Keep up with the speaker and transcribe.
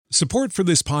Support for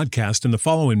this podcast and the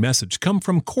following message come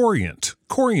from Corient.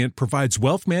 Corient provides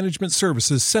wealth management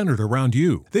services centered around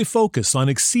you. They focus on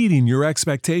exceeding your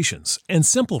expectations and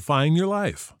simplifying your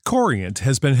life. Corient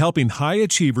has been helping high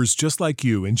achievers just like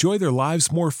you enjoy their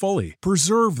lives more fully,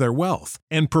 preserve their wealth,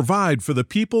 and provide for the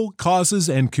people, causes,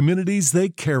 and communities they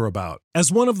care about. As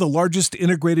one of the largest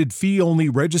integrated fee-only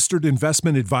registered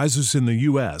investment advisors in the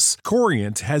U.S.,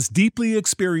 Corient has deeply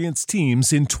experienced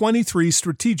teams in 23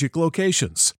 strategic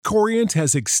locations. Corient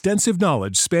has extensive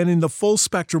knowledge spanning the full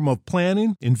spectrum of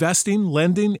planning, investing,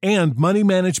 lending, and money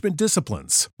management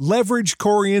disciplines. Leverage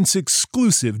Corient's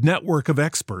exclusive network of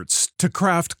experts to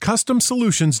craft custom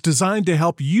solutions designed to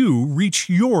help you reach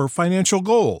your financial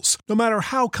goals, no matter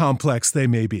how complex they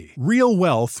may be. Real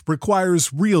wealth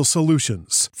requires real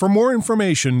solutions. For more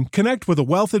information, connect with a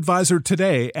wealth advisor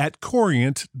today at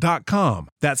Corient.com.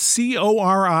 That's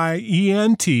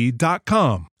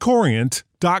Corient.com.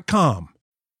 Corient.com.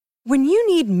 When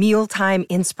you need mealtime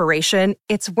inspiration,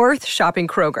 it's worth shopping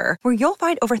Kroger, where you'll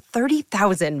find over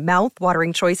 30,000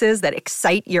 mouth-watering choices that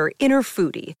excite your inner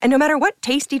foodie. And no matter what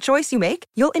tasty choice you make,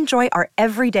 you'll enjoy our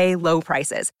everyday low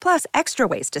prices, plus extra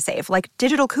ways to save, like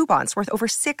digital coupons worth over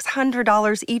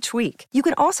 $600 each week. You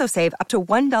can also save up to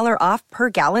 $1 off per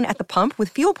gallon at the pump with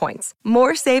fuel points.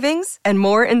 More savings and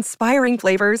more inspiring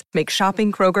flavors make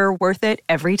shopping Kroger worth it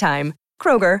every time.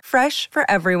 Kroger, fresh for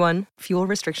everyone. Fuel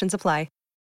restrictions apply.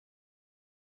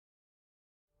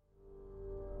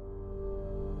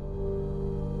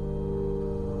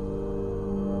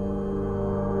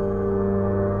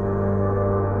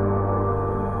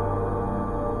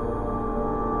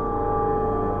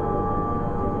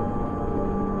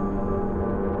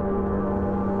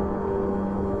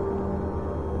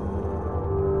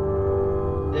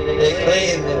 They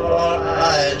claim that our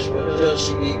eyes will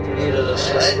just be created a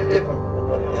slightly different from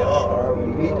what they are.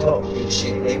 When we talk, we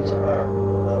see things that are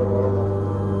not normal.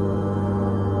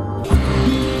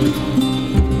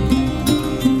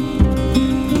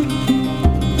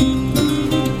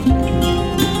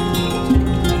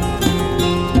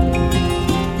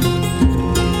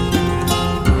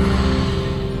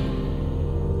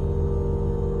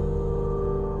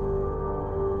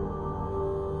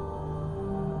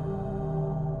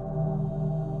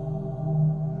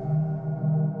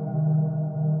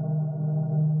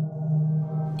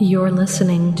 You're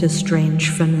listening to Strange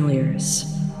Familiars,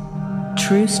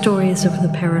 true stories of the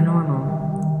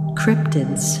paranormal,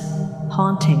 cryptids,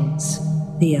 hauntings,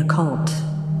 the occult,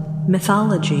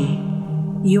 mythology,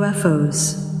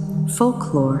 UFOs,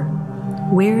 folklore,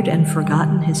 weird and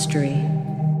forgotten history.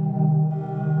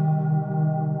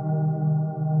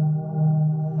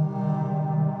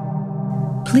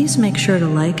 Please make sure to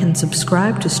like and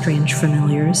subscribe to Strange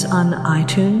Familiars on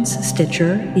iTunes,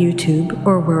 Stitcher, YouTube,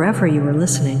 or wherever you are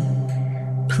listening.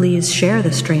 Please share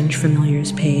the Strange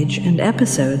Familiars page and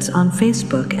episodes on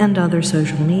Facebook and other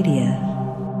social media.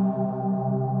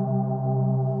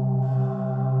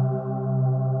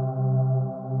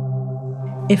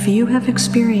 If you have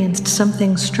experienced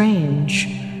something strange,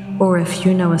 or if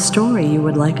you know a story you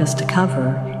would like us to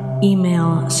cover,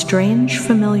 email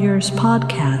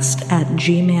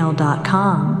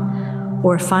strangefamiliarspodcast@gmail.com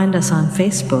or find us on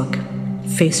Facebook,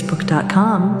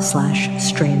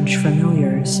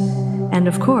 facebook.com/strangefamiliars, and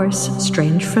of course,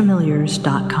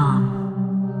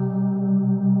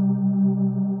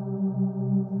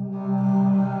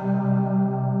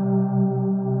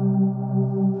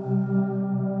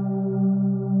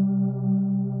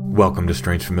 Welcome to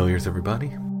Strange Familiars,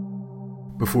 everybody.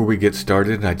 Before we get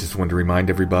started, I just want to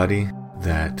remind everybody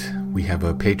that we have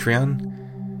a Patreon,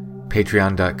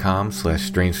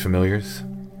 patreon.com/strangefamiliars.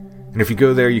 And if you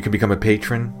go there, you can become a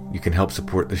patron. You can help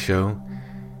support the show.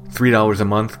 $3 a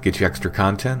month gets you extra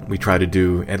content. We try to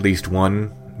do at least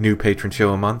one new patron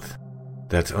show a month.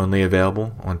 That's only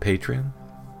available on Patreon.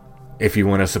 If you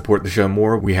want to support the show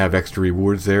more, we have extra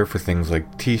rewards there for things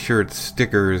like t-shirts,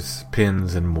 stickers,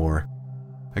 pins, and more.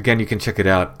 Again, you can check it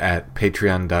out at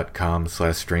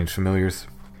patreon.com/strangefamiliars.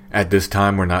 At this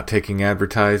time, we're not taking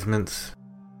advertisements.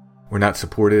 We're not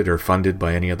supported or funded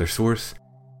by any other source.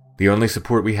 The only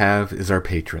support we have is our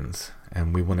patrons,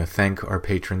 and we want to thank our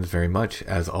patrons very much,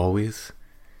 as always.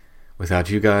 Without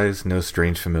you guys, no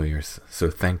Strange Familiars,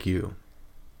 so thank you.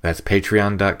 That's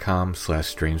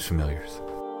patreon.com/strangefamiliars.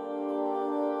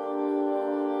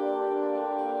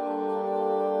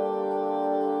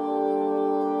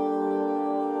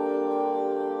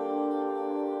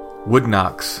 Wood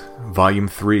Knocks, Volume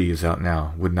 3 is out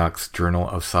now. Wood Knocks Journal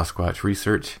of Sasquatch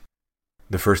Research.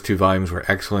 The first 2 volumes were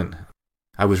excellent.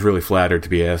 I was really flattered to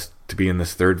be asked to be in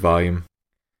this 3rd volume.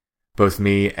 Both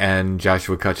me and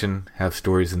Joshua Cutchin have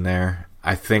stories in there,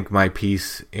 I think my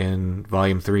piece in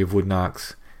Volume 3 of Wood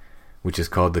Knocks, which is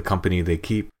called The Company They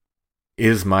Keep,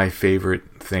 is my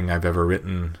favorite thing I've ever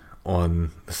written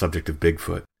on the subject of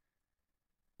Bigfoot.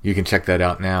 You can check that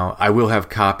out now. I will have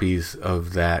copies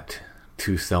of that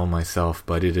to sell myself,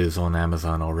 but it is on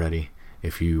Amazon already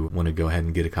if you want to go ahead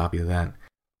and get a copy of that.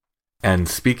 And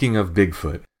speaking of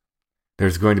Bigfoot,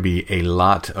 there's going to be a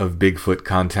lot of Bigfoot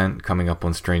content coming up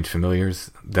on Strange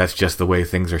Familiars. That's just the way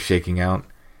things are shaking out.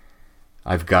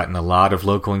 I've gotten a lot of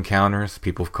local encounters.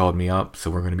 People have called me up,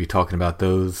 so we're going to be talking about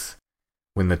those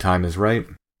when the time is right.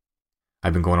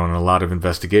 I've been going on a lot of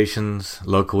investigations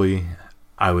locally.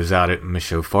 I was out at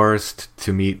Michaud Forest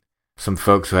to meet some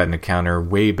folks who had an encounter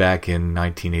way back in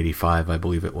 1985, I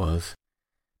believe it was.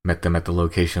 Met them at the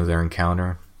location of their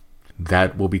encounter.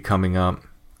 That will be coming up.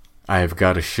 I have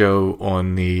got a show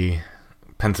on the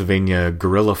Pennsylvania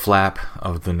gorilla flap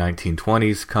of the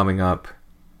 1920s coming up.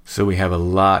 So we have a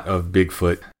lot of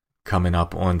Bigfoot coming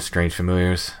up on Strange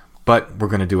Familiars. But we're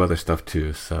going to do other stuff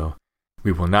too, so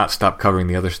we will not stop covering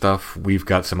the other stuff. We've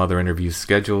got some other interviews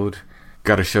scheduled.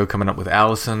 Got a show coming up with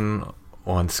Allison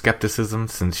on skepticism,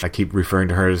 since I keep referring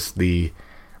to her as the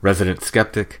resident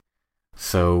skeptic.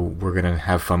 So we're going to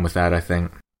have fun with that, I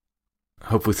think.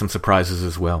 Hopefully some surprises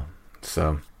as well.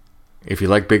 So if you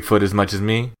like Bigfoot as much as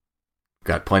me,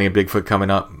 got plenty of Bigfoot coming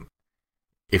up.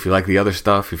 If you like the other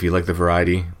stuff, if you like the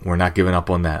variety, we're not giving up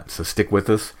on that. So stick with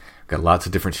us. Got lots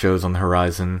of different shows on the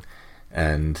horizon.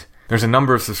 And there's a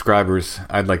number of subscribers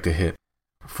I'd like to hit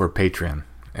for Patreon.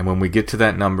 And when we get to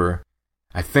that number,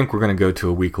 I think we're going to go to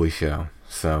a weekly show.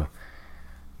 So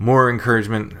more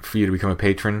encouragement for you to become a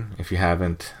patron if you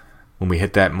haven't. When we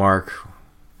hit that mark,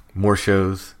 more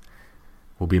shows.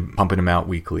 We'll be pumping them out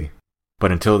weekly.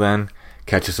 But until then,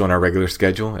 catch us on our regular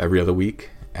schedule every other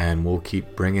week, and we'll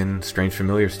keep bringing Strange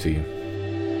Familiars to you.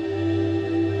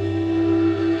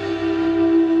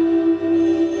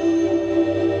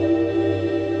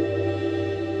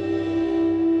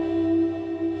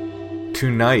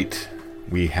 Tonight,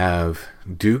 we have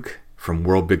Duke from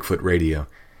World Bigfoot Radio.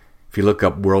 If you look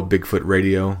up World Bigfoot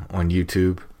Radio on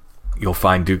YouTube, you'll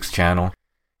find Duke's channel.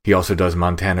 He also does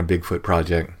Montana Bigfoot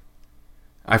Project.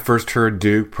 I first heard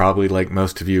Duke, probably like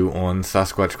most of you, on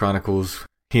Sasquatch Chronicles.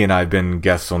 He and I have been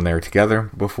guests on there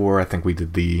together before. I think we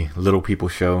did the Little People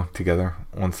show together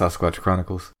on Sasquatch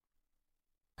Chronicles.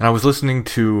 And I was listening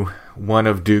to one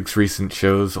of Duke's recent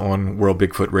shows on World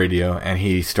Bigfoot Radio, and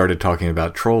he started talking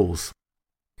about trolls.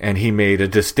 And he made a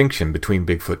distinction between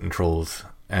Bigfoot and trolls.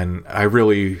 And I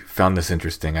really found this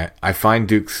interesting. I find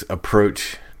Duke's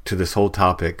approach to this whole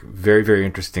topic very, very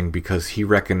interesting, because he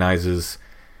recognizes,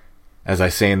 as I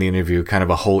say in the interview, kind of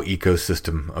a whole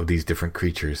ecosystem of these different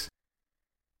creatures.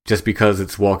 Just because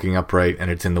it's walking upright and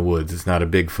it's in the woods, it's not a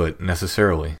Bigfoot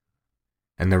necessarily.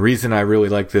 And the reason I really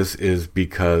like this is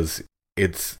because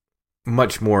it's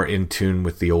much more in tune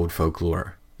with the old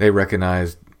folklore. They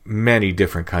recognized many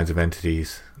different kinds of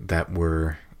entities that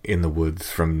were in the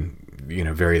woods, from,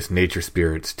 various nature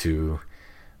spirits to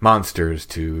monsters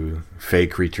to fey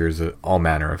creatures, all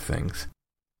manner of things.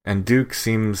 And Duke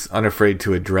seems unafraid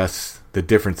to address the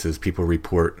differences people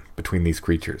report between these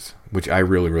creatures, which I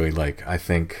really, really like. I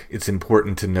think it's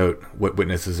important to note what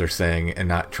witnesses are saying and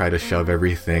not try to shove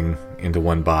everything into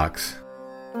one box.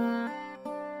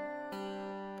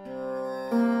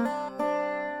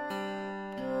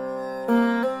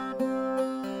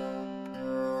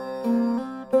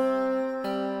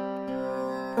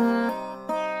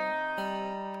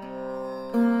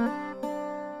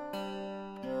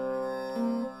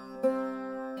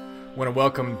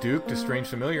 Welcome, Duke, to Strange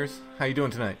Familiars. How you doing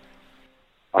tonight?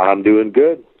 I'm doing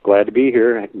good. Glad to be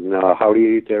here.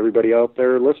 Howdy to everybody out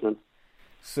there listening.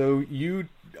 So you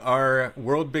are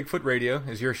World Bigfoot Radio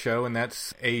is your show, and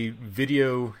that's a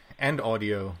video and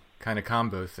audio kind of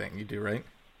combo thing you do, right?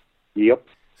 Yep.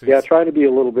 So trying to be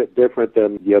a little bit different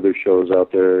than the other shows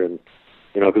out there, and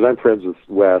because I'm friends with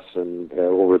Wes and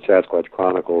over at Sasquatch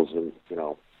Chronicles, and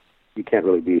you can't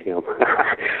really beat him.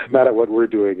 Not at what we're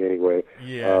doing anyway.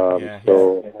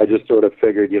 So I just sort of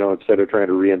figured, instead of trying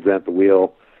to reinvent the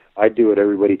wheel, I do what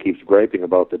everybody keeps griping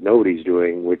about that nobody's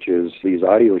doing, which is these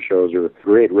audio shows are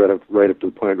great right up to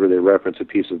the point where they reference a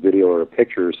piece of video or a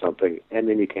picture or something, and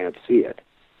then you can't see it.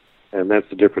 And that's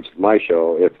the difference with my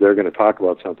show. If they're going to talk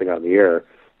about something on the air,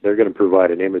 they're going to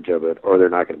provide an image of it, or they're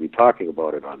not going to be talking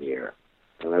about it on the air.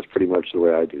 And that's pretty much the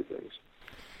way I do things.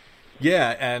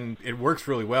 Yeah, and it works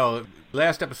really well.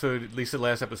 Last episode, at least the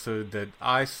last episode that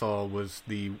I saw, was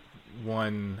the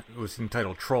one, it was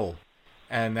entitled Troll.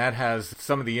 And that has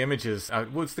some of the images.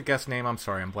 What's the guest name? I'm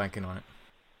sorry, I'm blanking on it.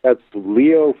 That's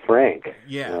Leo Frank.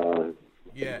 Yeah.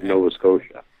 Nova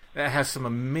Scotia. that has some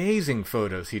amazing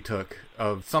photos he took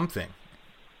of something.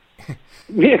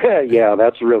 Yeah,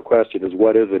 that's the real question, is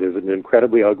what is it? Is it an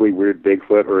incredibly ugly, weird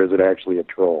Bigfoot, or is it actually a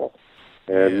troll?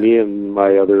 And me and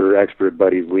my other expert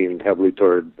buddies lean heavily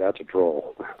toward, that's a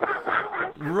troll.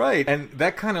 Right, and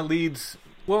that kind of leads...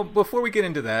 Well, before we get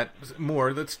into that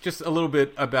more, let's just a little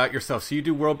bit about yourself. So you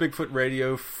do World Bigfoot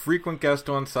Radio, frequent guest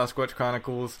on Sasquatch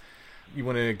Chronicles. You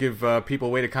want to give people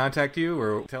a way to contact you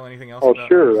or tell anything else about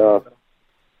sure.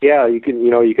 Yeah, you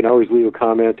can always leave a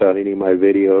comment on any of my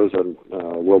videos, on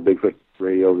World Bigfoot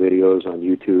Radio videos on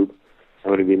YouTube. I'm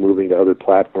going to be moving to other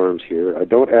platforms here. I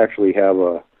don't actually have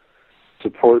a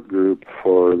support group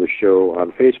for the show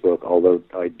on Facebook, although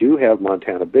I do have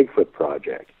Montana Bigfoot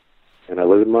Project, and I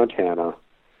live in Montana.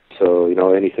 So,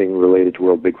 anything related to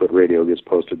World Bigfoot Radio gets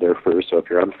posted there first. So if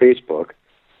you're on Facebook,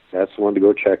 that's the one to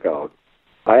go check out.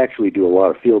 I actually do a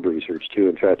lot of field research, too.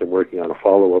 In fact, I'm working on a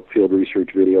follow-up field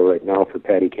research video right now for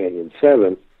Paddy Canyon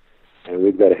 7, and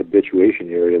we've got a habituation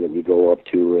area that we go up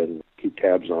to and keep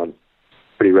tabs on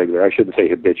pretty regular. I shouldn't say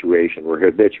habituation. We're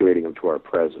habituating them to our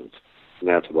presence, and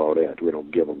that's about it. We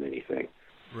don't give them anything.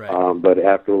 Right. But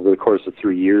over the course of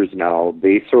 3 years now,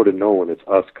 they sort of know when it's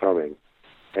us coming.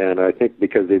 And I think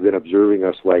because they've been observing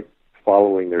us, like,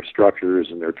 following their structures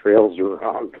and their trails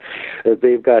around, that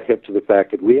they've got hip to the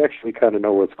fact that we actually kind of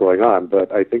know what's going on.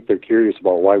 But I think they're curious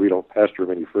about why we don't pester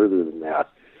them any further than that.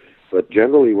 But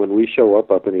generally, when we show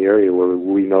up in the area where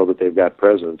we know that they've got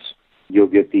presence, you'll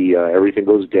get the everything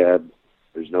goes dead.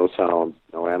 There's no sound,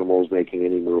 no animals making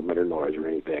any movement or noise or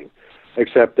anything,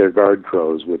 except their guard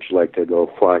crows, which like to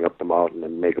go flying up the mountain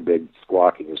and make a big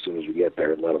squawking as soon as we get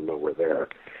there and let them know we're there.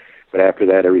 But after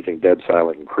that, everything dead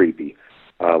silent and creepy.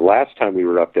 Last time we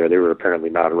were up there, they were apparently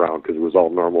not around because it was all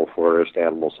normal forest,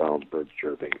 animal sounds, birds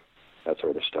chirping, that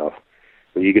sort of stuff.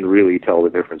 But you can really tell the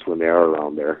difference when they are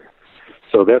around there.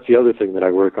 So that's the other thing that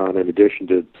I work on in addition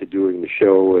to doing the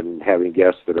show and having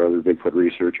guests that are other Bigfoot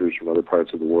researchers from other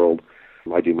parts of the world.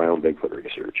 I do my own Bigfoot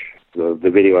research. The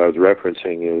video I was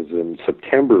referencing is in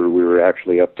September we were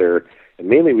actually up there, and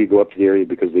mainly we go up to the area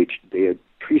because they had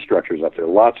tree structures up there,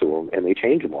 lots of them, and they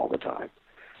change them all the time.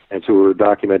 And so we were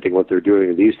documenting what they're doing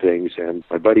with these things, and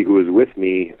my buddy who was with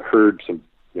me heard some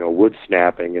wood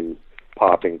snapping and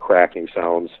popping, cracking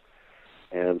sounds,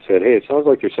 and said, hey, it sounds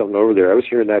like there's something over there. I was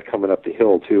hearing that coming up the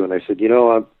hill, too, and I said,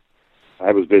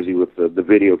 I was busy with the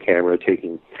video camera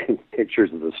taking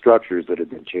pictures of the structures that had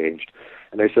been changed.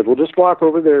 And I said, well, just walk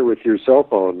over there with your cell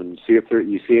phone and see if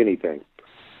you see anything.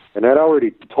 And I'd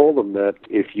already told them that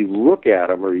if you look at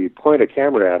them or you point a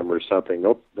camera at them or something,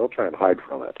 they'll try and hide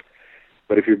from it.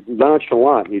 But if you're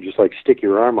nonchalant and you just stick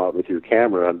your arm out with your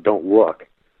camera and don't look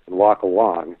and walk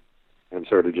along and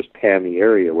sort of just pan the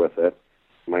area with it,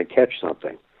 you might catch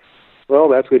something. Well,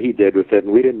 that's what he did with it,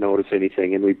 and we didn't notice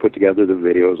anything, and we put together the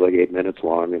videos 8 minutes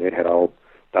long, and it had all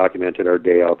documented our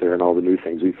day out there and all the new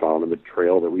things we found and the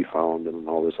trail that we found and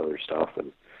all this other stuff.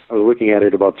 And I was looking at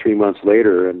it about 3 months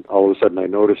later, and all of a sudden I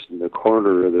noticed in the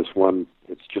corner of this one,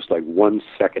 it's just 1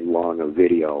 second long of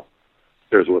video,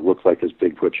 there's what looks like this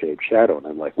Bigfoot-shaped shadow, and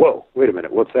I'm like, whoa, wait a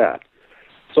minute, what's that?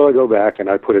 So I go back, and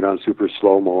I put it on super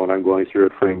slow-mo, and I'm going through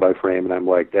it frame by frame, and I'm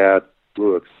like, that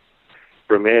looks...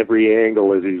 From every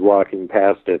angle as he's walking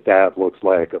past it, that looks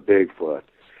like a Bigfoot.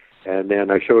 And then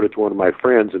I showed it to one of my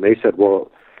friends, and they said, well,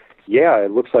 yeah,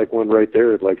 it looks like one right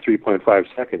there at 3.5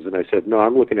 seconds. And I said, no,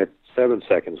 I'm looking at 7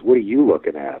 seconds. What are you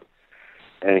looking at?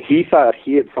 And he thought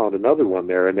he had found another one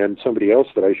there, and then somebody else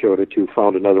that I showed it to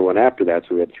found another one after that.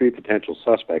 So we had 3 potential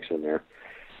suspects in there.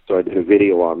 So I did a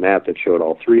video on that showed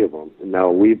all 3 of them. And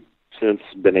now we've since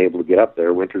been able to get up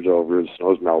there. Winter's over, the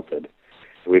snow's melted.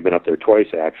 We've been up there twice,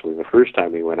 actually. The first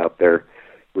time we went up there,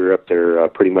 we were up there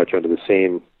pretty much under the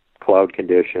same cloud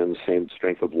conditions, same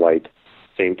strength of light,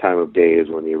 same time of day as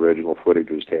when the original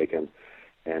footage was taken.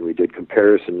 And we did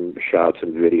comparison shots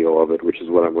and video of it, which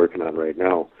is what I'm working on right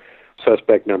now.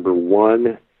 Suspect number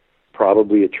 1,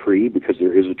 probably a tree, because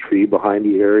there is a tree behind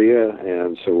the area,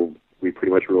 and so we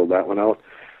pretty much ruled that one out.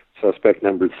 Suspect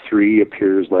number 3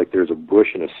 appears like there's a bush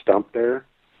and a stump there,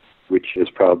 which is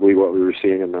probably what we were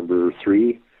seeing in number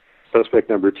 3. Suspect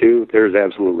number 2, there's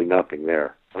absolutely nothing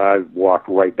there. I walked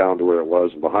right down to where it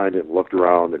was and behind it and looked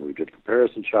around, and we did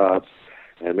comparison shots,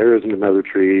 and there isn't another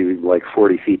tree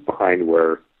 40 feet behind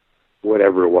where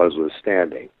whatever it was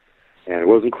standing. And it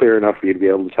wasn't clear enough for you to be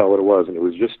able to tell what it was, and it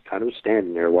was just kind of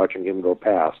standing there watching him go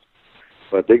past.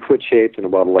 But Bigfoot-shaped and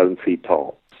about 11 feet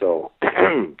tall. So,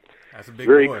 that's a big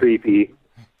very boy. creepy.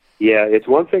 Yeah, it's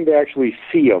one thing to actually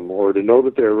see them or to know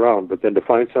that they're around, but then to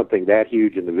find something that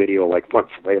huge in the video like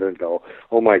months later and go,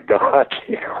 oh my God,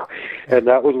 And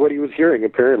that was what he was hearing.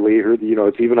 Apparently, he heard,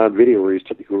 it's even on video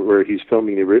where he's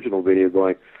filming the original video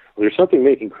going, well, there's something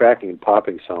making cracking and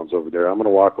popping sounds over there. I'm going to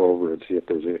walk over and see if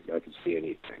I can see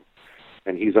anything.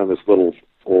 And he's on this little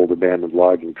old abandoned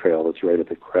logging trail that's right at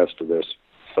the crest of this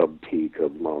sub-peak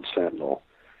of Mount Sentinel,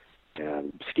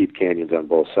 and steep canyons on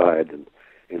both sides. And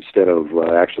instead of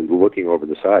actually looking over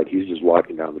the side, he's just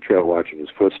walking down the trail, watching his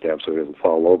footsteps so he doesn't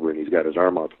fall over, and he's got his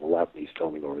arm out to the left, and he's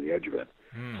filming over the edge of it.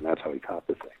 And that's how he caught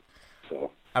the thing.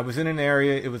 So I was in an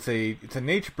area, it's a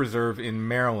nature preserve in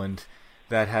Maryland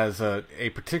that has a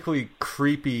particularly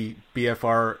creepy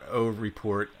BFRO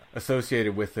report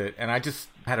associated with it, and I just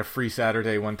had a free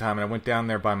Saturday one time, and I went down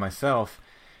there by myself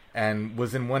and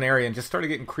was in one area and just started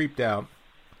getting creeped out,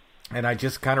 and I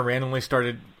just kind of randomly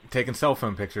started taking cell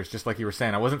phone pictures, just like you were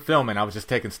saying. I wasn't filming, I was just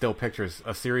taking still pictures,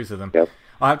 a series of them. Yep.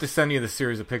 I'll have to send you the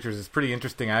series of pictures. It's pretty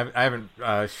interesting. I haven't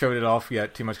showed it off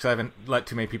yet too much because I haven't let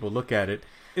too many people look at it.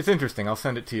 It's interesting. I'll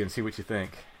send it to you and see what you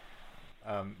think.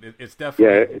 It's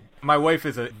definitely... Yeah. My wife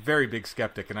is a very big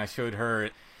skeptic, and I showed her...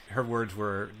 Her words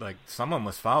were like, someone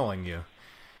was following you.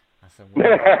 I said, well,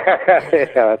 yeah,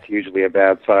 that's usually a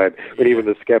bad sign. But even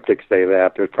the skeptics say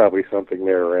that. There's probably something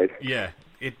there, right? Yeah.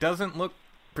 It doesn't look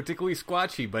particularly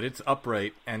squatchy, but it's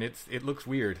upright, and it looks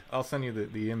weird. I'll send you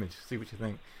the image. See what you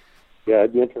think. Yeah,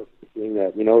 I'd be interested in seeing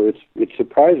that. It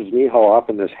surprises me how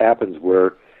often this happens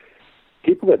where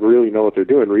people that really know what they're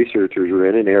doing, researchers, are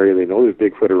in an area, they know there's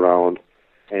Bigfoot around,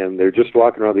 and they're just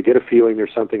walking around. They get a feeling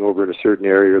there's something over in a certain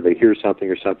area, or they hear something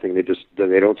or something. They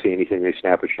don't see anything. They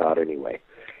snap a shot anyway,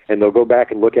 and they'll go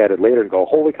back and look at it later and go,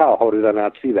 "Holy cow! How did I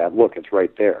not see that? Look, it's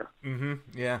right there." Mm-hmm.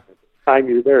 Yeah. At the time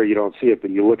you're there, you don't see it, but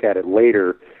you look at it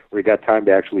later, where you got time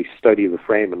to actually study the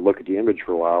frame and look at the image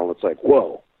for a while, and it's like,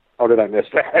 "Whoa! How did I miss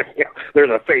that?" There's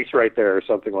a face right there, or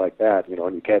something like that. And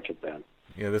you catch it then.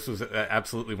 Yeah, this was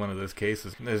absolutely one of those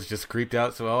cases. I was just creeped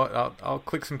out, so I'll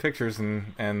click some pictures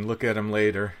and look at them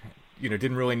later.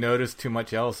 Didn't really notice too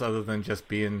much else other than just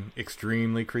being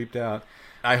extremely creeped out.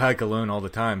 I hike alone all the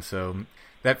time, so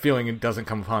that feeling doesn't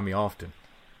come upon me often.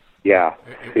 Yeah,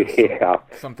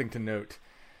 something to note.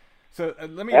 So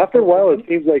After a while, it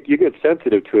seems like you get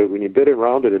sensitive to it. When you bit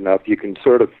around it enough, you can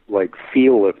sort of like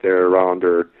feel if they're around,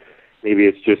 or maybe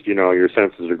it's just, your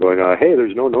senses are going, hey,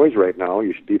 there's no noise right now,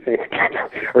 you should be paying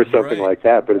attention, or something like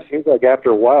that. But it seems like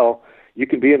after a while, you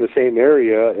can be in the same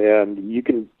area, and you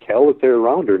can tell if they're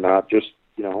around or not, just,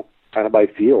 kind of by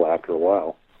feel after a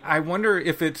while. I wonder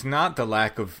if it's not the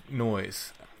lack of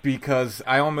noise, because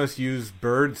I almost use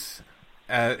birds,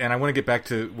 and I want to get back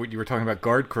to what you were talking about,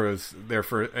 guard crows there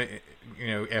for,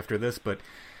 after this, but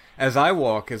as I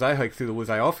hike through the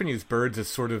woods, I often use birds as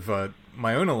sort of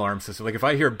my own alarm system. Like if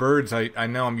I hear birds, I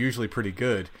know I'm usually pretty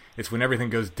good. It's when everything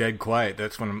goes dead quiet,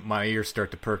 that's when my ears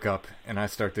start to perk up and I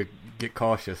start to get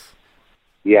cautious.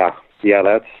 Yeah,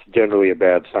 that's generally a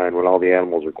bad sign. When all the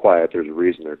animals are quiet, there's a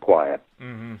reason they're quiet.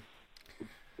 Mm-hmm.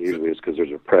 Usually it's because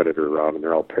there's a predator around and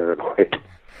they're all paranoid.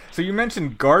 So you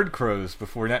mentioned guard crows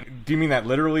before. Now, do you mean that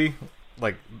literally,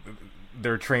 like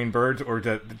they're trained birds, or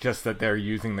just that they're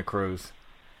using the crows?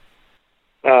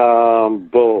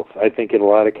 Both. I think in a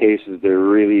lot of cases they're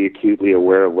really acutely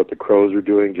aware of what the crows are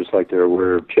doing, just like they're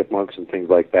aware of chipmunks and things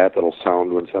like that that'll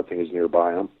sound when something is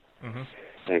nearby them. Mm-hmm.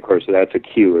 And of course that's a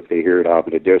cue if they hear it off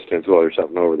in a distance. Well, there's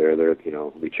something over there.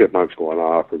 The chipmunks going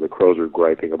off, or the crows are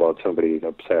griping about somebody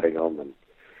upsetting them.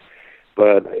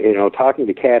 But talking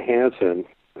to Cat Hansen,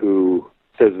 who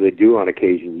says they do on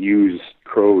occasion use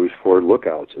crows for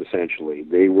lookouts. Essentially,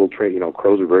 they will train.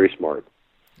 Crows are very smart.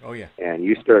 Oh, yeah. And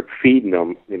you start feeding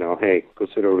them, hey, go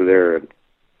sit over there, and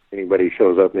anybody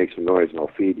shows up, make some noise, and I'll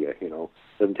feed you,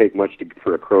 Doesn't take much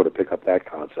for a crow to pick up that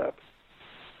concept.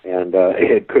 And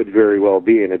it could very well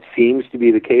be, and it seems to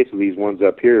be the case with these ones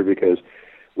up here, because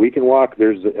we can walk,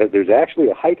 there's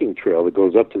actually a hiking trail that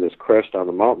goes up to this crest on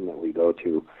the mountain that we go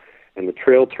to, and the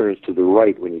trail turns to the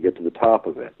right when you get to the top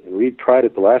of it. And we tried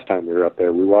it the last time we were up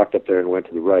there. We walked up there and went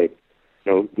to the right.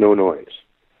 No noise.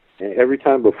 And every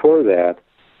time before that,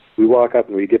 we walk up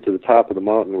and we get to the top of the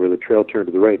mountain where the trail turned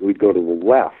to the right, and we'd go to the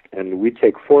left, and we'd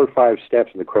take 4 or 5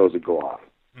 steps, and the crows would go off.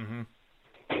 Mm-hmm.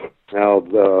 Now,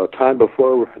 the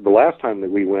last time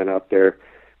that we went up there,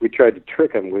 we tried to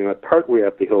trick them. We went partway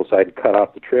up the hillside, cut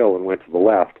off the trail, and went to the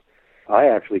left. I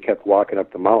actually kept walking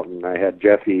up the mountain. I had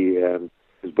Jeffy and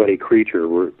his buddy Creature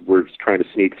were trying to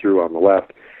sneak through on the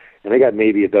left. And they got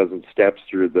maybe a dozen steps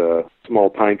through the small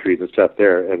pine trees and stuff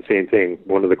there, and same thing,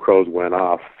 one of the crows went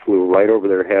off, flew right over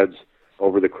their heads,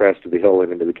 over the crest of the hill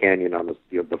and into the canyon on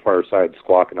the far side,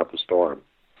 squawking up a storm.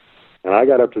 And I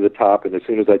got up to the top, and as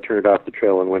soon as I turned off the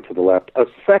trail and went to the left, a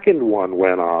second one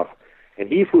went off, and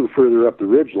he flew further up the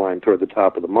ridge line toward the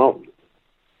top of the mountain.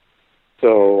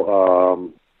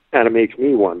 So, kind of makes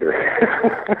me wonder.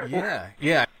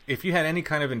 Yeah. If you had any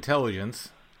kind of intelligence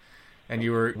and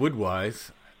you were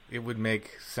wood-wise, it would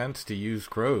make sense to use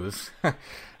crows.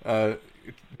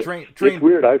 It's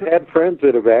weird. I've had friends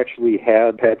that have actually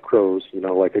had pet crows,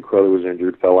 like a crow that was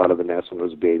injured, fell out of the nest when it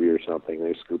was a baby or something.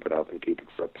 They scoop it up and keep it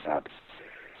for a pet.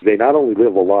 They not only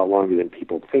live a lot longer than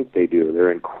people think they do,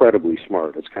 they're incredibly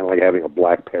smart. It's kind of like having a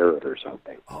black parrot or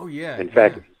something. Oh, yeah. In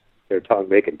fact,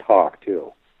 they can talk,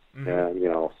 too. Mm-hmm.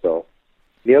 And, so...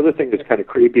 The other thing that's kind of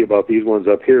creepy about these ones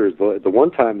up here is the one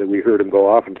time that we heard them go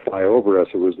off and fly over us,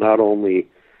 it was not only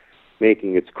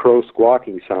making its crow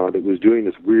squawking sound, it was doing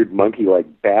this weird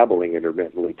monkey-like babbling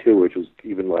intermittently, too, which was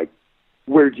even like,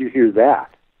 where'd you hear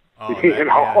that? Oh,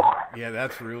 yeah,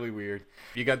 that's really weird.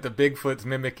 You got the Bigfoots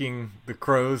mimicking the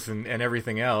crows and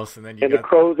everything else, and then the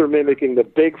crows are mimicking the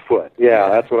Bigfoot. Yeah,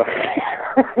 that's what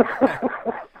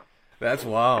That's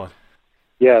wild.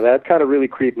 Yeah, that kind of really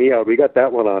creeped me out. We got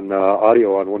that one on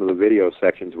audio on one of the video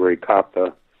sections where he caught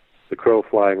the crow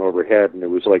flying overhead, and it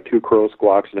was like two crow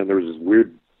squawks, and then there was this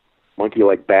weird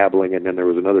monkey-like babbling, and then there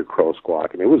was another crow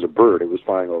squawk, and it was a bird. It was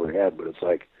flying overhead, but it's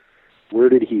like, where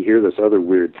did he hear this other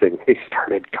weird thing they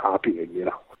started copying,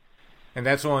 And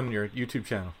that's on your YouTube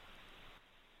channel?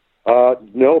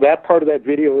 No, that part of that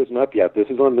video isn't up yet. This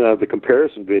is on the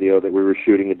comparison video that we were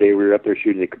shooting the day we were up there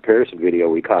shooting the comparison video.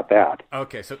 We caught that.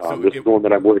 Okay, so this is the one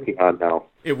that I'm working on now.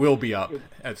 It will be up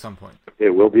at some point.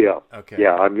 It will be up. Okay.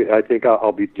 Yeah, I think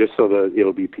I'll be, just so that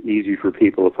it'll be easy for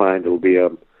people to find, it'll be a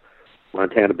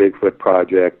Montana Bigfoot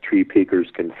Project, Tree Peakers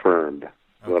Confirmed,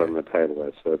 what I'm the title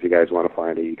is. So if you guys want to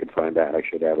find it, you can find that. I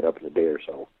should have it up in a day or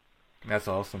so. That's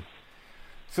awesome.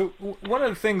 So one of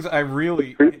the things I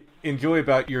really enjoy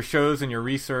about your shows and your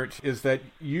research is that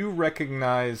you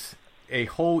recognize a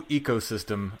whole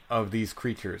ecosystem of these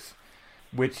creatures,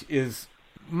 which is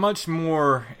much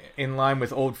more in line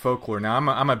with old folklore. Now,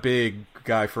 I'm a big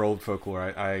guy for old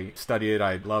folklore. I study it,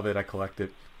 I love it, I collect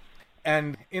it.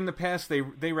 And in the past,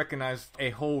 they recognized a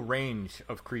whole range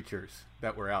of creatures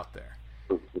that were out there.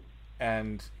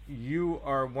 And you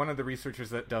are one of the researchers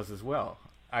that does as well.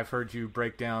 I've heard you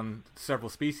break down several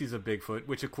species of Bigfoot,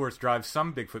 which of course drives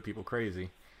some Bigfoot people crazy.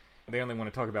 They only want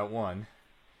to talk about one.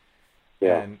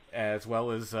 Yeah. And as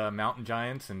well as mountain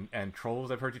giants and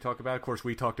trolls I've heard you talk about. Of course,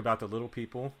 we talked about the little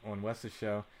people on Wes's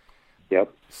show.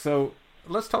 Yep. So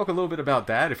let's talk a little bit about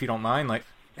that, if you don't mind. Like,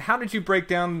 how did you break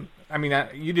down, I mean,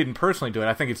 you didn't personally do it.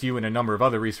 I think it's you and a number of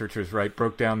other researchers, right,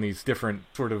 broke down these different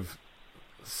sort of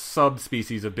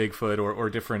subspecies of Bigfoot or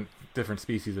different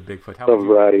species of Bigfoot. Some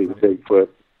varieties of Bigfoot.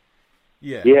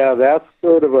 Yeah, that's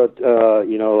sort of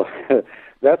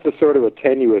that's a sort of a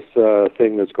tenuous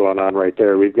thing that's going on right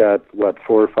there. We've got 4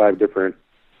 or 5 different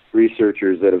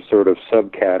researchers that have sort of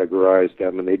subcategorized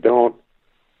them, and they don't,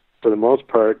 for the most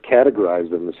part, categorize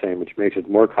them the same, which makes it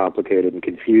more complicated and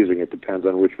confusing. It depends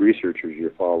on which researchers you're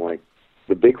following.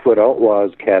 The Bigfoot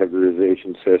Outlaws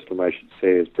categorization system, I should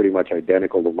say, is pretty much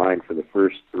identical to mine for the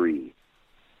first 3.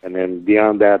 And then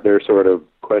beyond that, they're sort of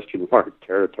question mark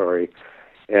territory.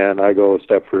 And I go a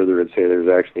step further and say there's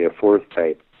actually a 4th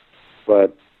type.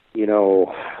 But,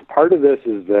 part of this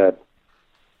is that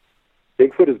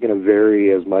Bigfoot is going to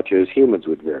vary as much as humans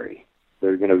would vary.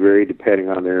 They're going to vary depending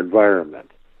on their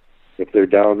environment. If they're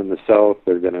down in the south,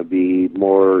 they're going to be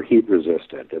more heat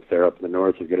resistant. If they're up in the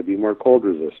north, they're going to be more cold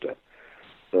resistant.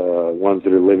 The ones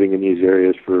that are living in these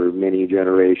areas for many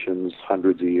generations,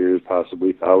 hundreds of years,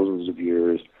 possibly thousands of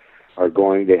years, are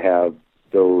going to have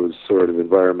those sort of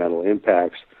environmental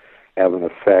impacts have an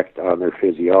effect on their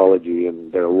physiology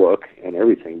and their look and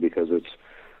everything, because it's,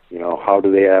 how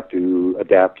do they have to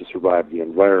adapt to survive the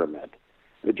environment?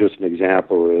 Just an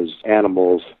example is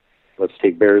animals. Let's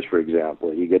take bears, for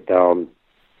example. You get down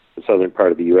the southern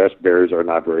part of the U.S., bears are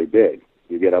not very big.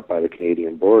 You get up by the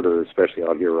Canadian border, especially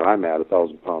out here where I'm at, a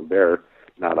 1,000-pound bear,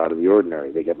 not out of the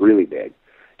ordinary. They get really big.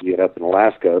 You get up in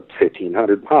Alaska,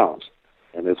 1,500 pounds.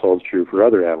 And this holds true for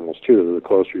other animals, too. The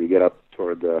closer you get up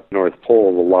toward the North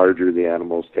Pole, the larger the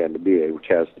animals tend to be, which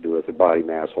has to do with their body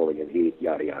mass holding in heat,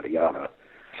 yada, yada, yada.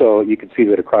 So you can see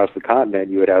that across the continent,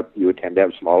 you would tend to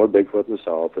have smaller Bigfoot in the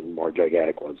south and more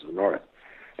gigantic ones in the north.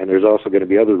 And there's also going to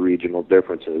be other regional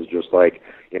differences, just like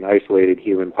in isolated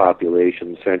human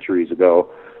populations centuries ago,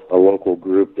 a local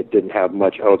group that didn't have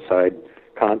much outside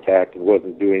contact and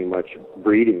wasn't doing much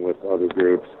breeding with other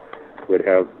groups would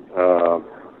have a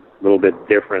little bit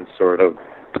different sort of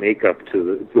makeup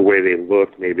to the way they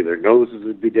looked. Maybe their noses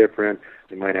would be different.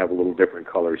 They might have a little different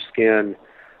color skin.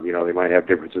 You know, they might have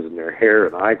differences in their hair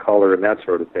and eye color and that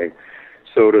sort of thing.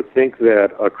 So to think that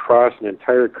across an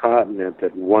entire continent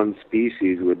that one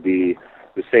species would be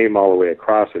the same all the way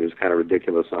across it is kind of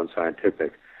ridiculous,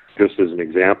 unscientific. Just as an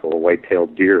example, a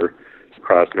white-tailed deer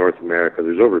across North America,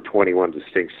 there's over 21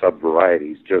 distinct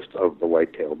subvarieties just of the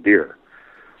white-tailed deer.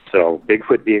 So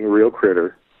Bigfoot being a real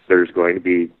critter, there's going to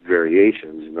be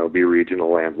variations, and there'll be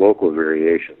regional and local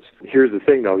variations. Here's the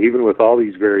thing, though, even with all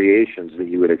these variations that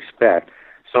you would expect,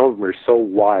 some of them are so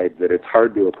wide that it's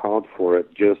hard to account for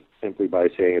it just simply by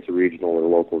saying it's a regional or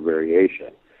local variation.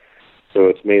 So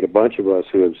it's made a bunch of us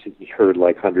who have heard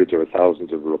like hundreds or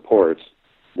thousands of reports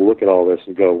look at all this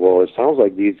and go, well, it sounds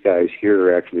like these guys here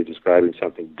are actually describing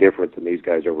something different than these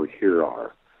guys over here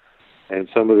are. And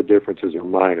some of the differences are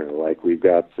minor, like we've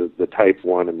got the type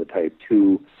 1 and the type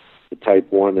 2. The type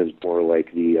 1 is more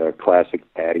like the classic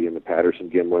Patty in the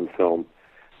Patterson-Gimlin film.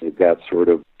 They've got sort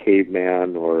of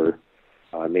caveman or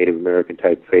Native American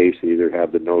type face. They either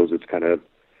have the nose that's kind of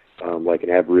like an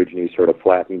Aborigine, sort of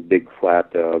flattened, big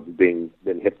flat, been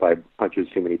hit by punches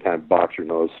too many times, boxer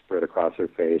nose spread across their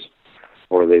face,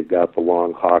 or they've got the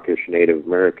long, hawkish Native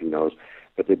American nose,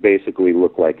 but they basically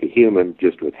look like a human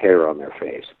just with hair on their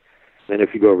face. Then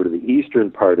if you go over to the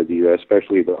eastern part of the U.S.,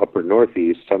 especially the upper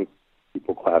northeast, some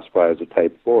people classify as a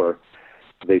type 4.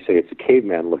 They say it's a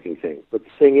caveman-looking thing. But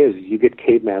the thing is, you get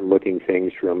caveman-looking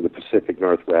things from the Pacific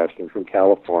Northwest and from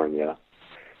California.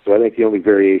 So I think the only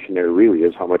variation there really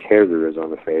is how much hair there is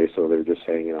on the face. So they're just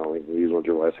saying, you know, these ones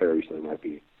are less hairy, so they might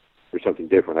be there's something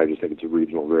different. I just think it's a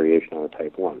regional variation on a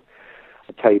type 1.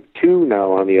 A type 2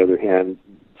 now, on the other hand,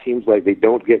 seems like they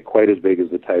don't get quite as big as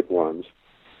the type 1s.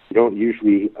 You don't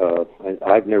usually,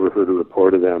 I've never heard a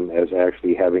report of them as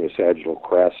actually having a sagittal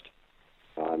crest.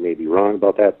 I may be wrong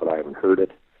about that, but I haven't heard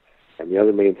it. And the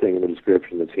other main thing in the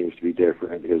description that seems to be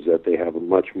different is that they have a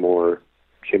much more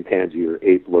chimpanzee or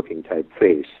ape-looking type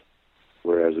face,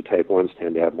 whereas the type 1s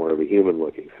tend to have more of a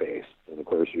human-looking face. And, of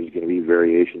course, there's going to be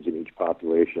variations in each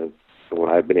population. And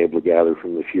what I've been able to gather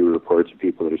from the few reports of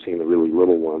people that have seen the really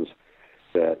little ones,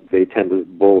 that they tend to,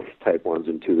 both type 1s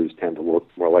and 2s tend to look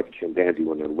more like a chimpanzee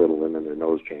when they're little, and then their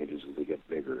nose changes as they get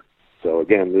bigger. So,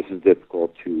 again, this is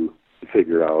difficult to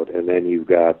figure out. And then you've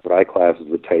got what I class as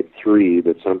the type 3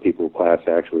 that some people class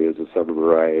actually as a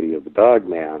subvariety of the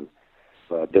dogman.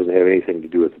 It doesn't have anything to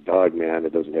do with the dogman.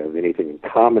 It doesn't have anything in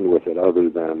common with it other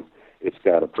than it's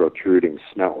got a protruding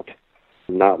snout.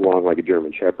 Not long like a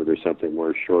German Shepherd or something,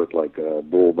 more short like a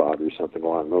Bulldog or something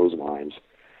along those lines.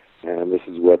 And this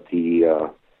is what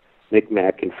the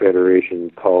Micmac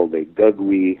Confederation called a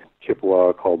Gugwee,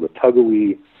 Chippewa called the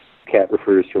Tugawee. Cat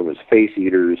refers to them as face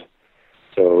eaters.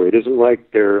 So it isn't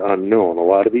like they're unknown. A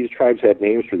lot of these tribes had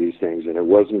names for these things, and it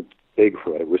wasn't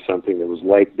Bigfoot. It was something that was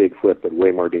like Bigfoot, but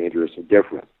way more dangerous and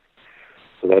different.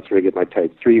 So that's where I get my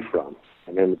type 3 from.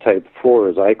 And then the type 4,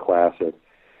 as I class it,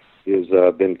 is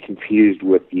been confused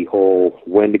with the whole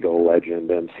Wendigo legend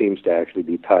and seems to actually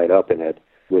be tied up in it,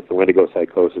 with the Wendigo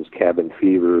psychosis, cabin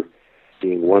fever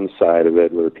being one side of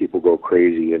it, where people go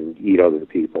crazy and eat other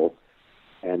people.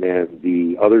 And then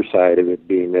the other side of it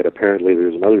being that apparently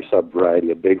there's another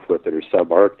subvariety of Bigfoot that are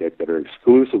subarctic that are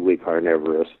exclusively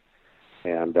carnivorous.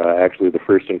 And actually the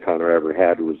first encounter I ever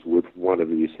had was with one of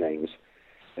these things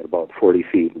at about 40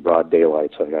 feet in broad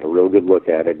daylight. So I got a real good look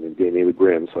at it, and it gave me the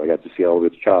grin, so I got to see all of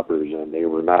its choppers, and they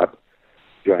were not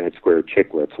giant square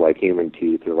chiclets like human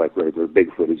teeth or like regular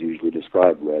Bigfoot is usually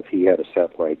described with. He had a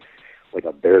set like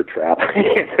a bear trap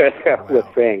with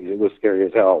fangs. It was scary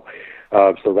as hell.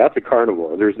 So that's a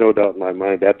carnivore. There's no doubt in my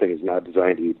mind that thing is not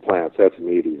designed to eat plants. That's a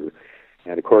meat eater.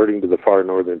 And according to the far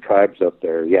northern tribes up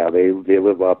there, yeah, they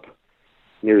live up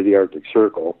near the Arctic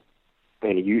Circle,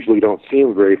 and you usually don't see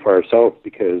them very far south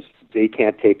because they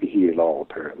can't take the heat at all,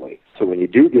 apparently. So when you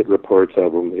do get reports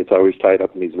of them, it's always tied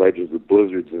up in these legends with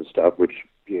blizzards and stuff, which,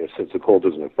 you know, since the cold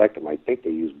doesn't affect them, I think they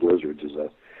use blizzards as a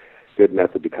good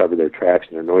method to cover their tracks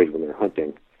and their noise when they're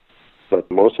hunting. But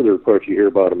most of the reports you hear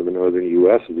about them in the northern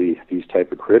U.S., these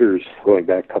type of critters, going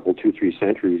back a couple, 2-3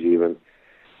 centuries even,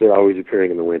 they're always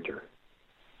appearing in the winter.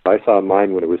 I saw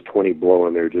mine when it was 20 below,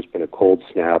 and there had just been a cold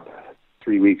snap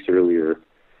 3 weeks earlier,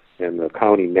 and the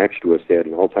county next to us, they had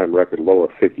an all-time record low of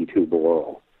 52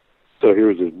 below. So here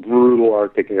was this brutal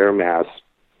Arctic air mass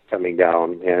coming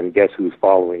down, and guess who's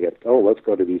following it? Oh, let's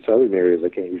go to these southern areas I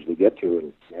can't usually get to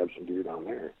and have some deer down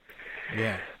there.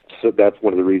 Yeah. So that's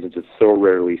one of the reasons it's so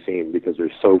rarely seen, because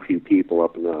there's so few people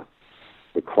up in the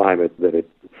climate that it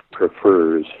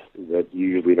prefers that you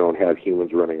usually don't have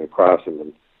humans running across them.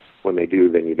 And when they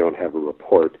do, then you don't have a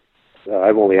report.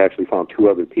 I've only actually found 2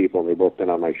 other people, and they've both been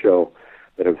on my show,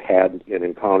 that have had an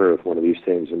encounter with one of these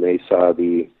things, and they saw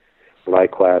the what I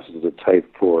class as a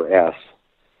Type 4S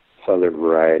southern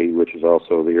variety, which is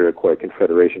also the Iroquois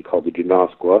Confederation called the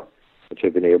Junosqua, which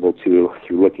I've been able to,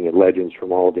 through looking at legends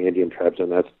from all the Indian tribes on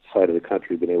that side of the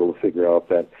country, been able to figure out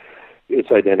that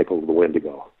it's identical to the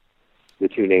Wendigo. The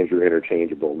two names are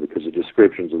interchangeable because the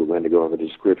descriptions of the Wendigo and the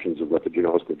descriptions of what the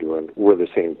Junosqua are doing were the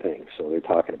same thing, so they're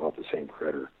talking about the same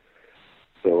critter.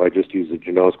 So I just use the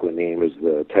Junosqua name as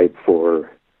the Type 4S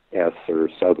or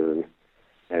southern,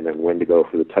 and then Wendigo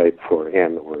for the Type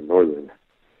 4N or northern.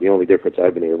 The only difference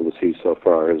I've been able to see so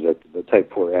far is that the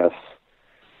Type 4S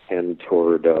tend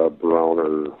toward brown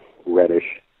or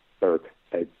reddish, dark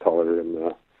type color, and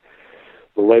the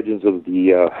legends of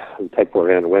the Type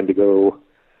 4N Wendigo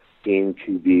seem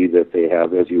to be that they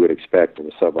have, as you would expect in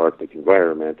a subarctic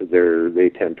environment, they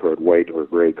tend toward white or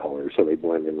gray color, so they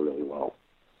blend in really well.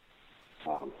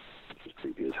 Which is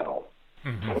creepy as hell.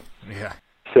 Mm-hmm. Yeah.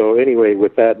 So anyway,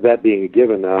 with that being a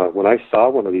given, when I saw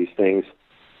one of these things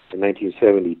in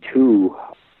 1972,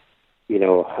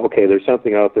 okay, there's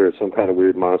something out there, some kind of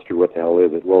weird monster, what the hell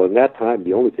is it? Well, in that time,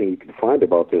 the only thing you could find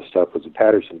about this stuff was a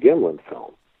Patterson-Gimlin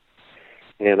film.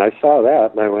 And I saw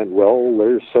that, and I went, well,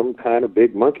 there's some kind of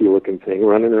big monkey-looking thing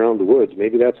running around the woods.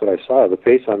 Maybe that's what I saw. The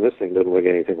face on this thing doesn't look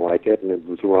anything like it, and it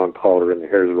was the wrong color, and the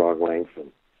hair's the wrong length,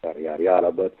 and yada, yada,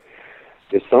 yada, but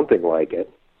it's something like it.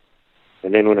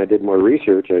 And then when I did more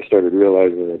research, I started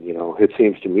realizing that, it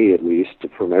seems to me, at least,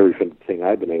 from everything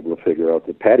I've been able to figure out,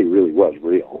 that Patty really was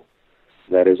real.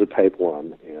 That is a Type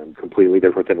 1, and completely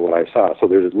different than what I saw. So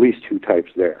there's at least two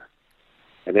types there.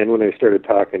 And then when I started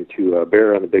talking to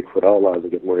Bear on the Bigfoot Outlaws to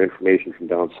get more information from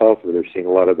down south, where they're seeing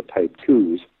a lot of the Type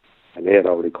 2s, and they had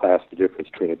already classed the difference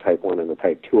between a Type 1 and a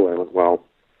Type 2, I went, well,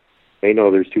 they know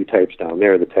there's two types down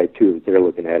there. The Type 2 that they're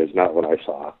looking at is not what I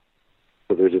saw.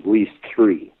 So there's at least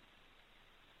three.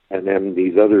 And then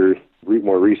these other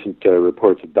more recent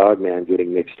reports of Dogman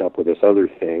getting mixed up with this other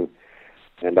thing,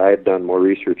 and I had done more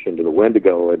research into the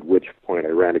Wendigo, at which point I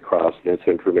ran across this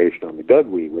information on the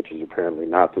Gugwe, which is apparently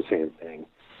not the same thing.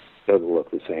 Doesn't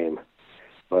look the same,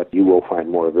 but you will find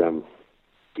more of them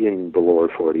in the lower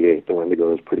 48. The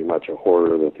Wendigo is pretty much a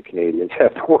horror that the Canadians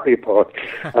have to worry about.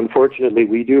 Unfortunately,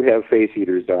 we do have face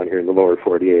eaters down here in the lower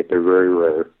 48. They're very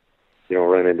rare. You don't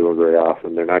run into them very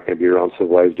often. They're not going to be around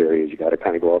civilized areas. You got to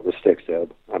kind of go out in the sticks to,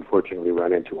 unfortunately,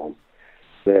 run into them.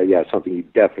 Something you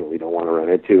definitely don't want to run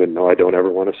into, and no, I don't ever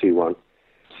want to see one.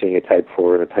 Seeing a Type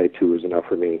 4 and a Type 2 is enough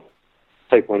for me.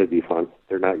 Type 1 would be fun.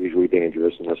 They're not usually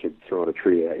dangerous unless you're throwing a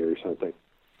tree at you or something.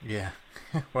 Yeah.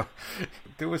 Well,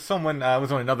 there was someone, I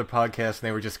was on another podcast, and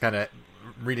they were just kind of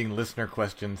reading listener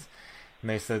questions, and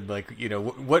they said,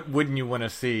 what wouldn't you want to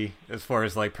see as far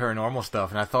as, paranormal stuff?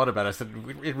 And I thought about it. I said,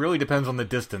 it really depends on the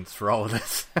distance for all of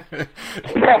this.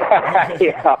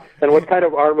 Yeah, and what kind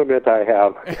of armament I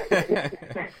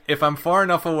have. If I'm far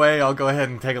enough away, I'll go ahead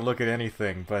and take a look at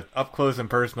anything. But up close and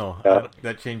personal,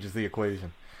 that changes the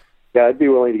equation. Yeah, I'd be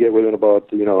willing to get within about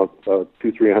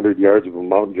 200-300 yards of a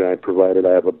mountain giant, provided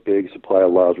I have a big supply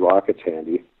of Laws rockets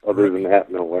handy. Other than that,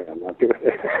 no way, I'm not doing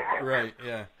it. Right,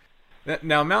 yeah.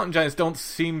 Now, mountain giants don't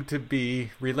seem to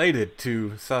be related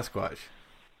to Sasquatch.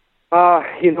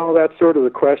 That's sort of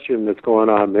the question that's going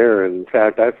on there. In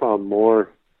fact, I found more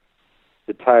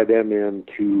to tie them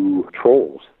into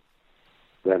trolls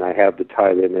than I have to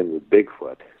tie them in with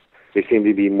Bigfoot. They seem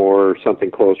to be more something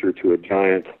closer to a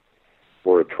giant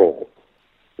or a troll.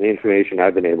 The information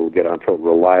I've been able to get on troll,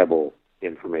 reliable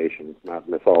information, not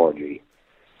mythology,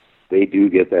 they do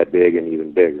get that big and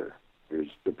even bigger. There's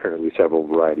apparently several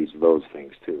varieties of those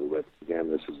things, too. But, again,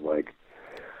 this is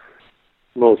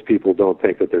most people don't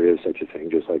think that there is such a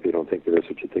thing, just like they don't think there is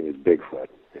such a thing as Bigfoot.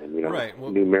 And, right.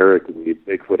 Well, numerically,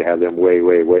 Bigfoot have them way,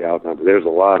 way, way outnumbered. There's a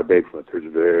lot of Bigfoot. There's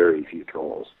very few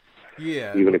trolls.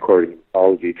 Yeah. Even according to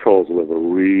mythology, trolls live a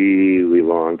really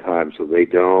long time, so they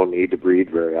don't need to breed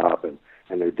very often,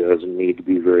 and there doesn't need to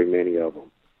be very many of them.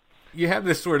 You have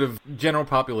this sort of general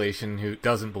population who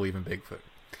doesn't believe in Bigfoot.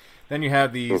 Then you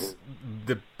have the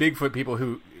Bigfoot people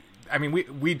who,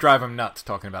 we drive them nuts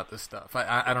talking about this stuff.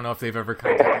 I don't know if they've ever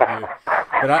contacted you,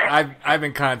 but I've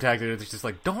been contacted. It's just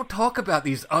don't talk about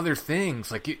these other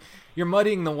things. You're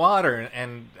muddying the water,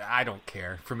 and I don't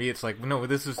care. For me, it's no,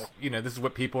 this is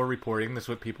what people are reporting. This is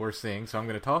what people are seeing, so I'm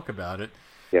going to talk about it.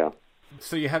 Yeah.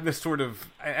 So you have this sort of,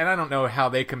 and I don't know how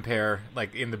they compare,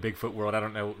 in the Bigfoot world. I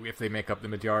don't know if they make up the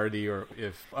majority or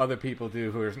if other people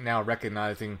do who are now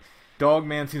recognizing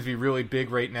Dogman seems to be really big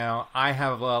right now. I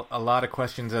have a lot of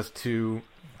questions as to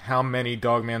how many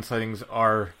Dogman sightings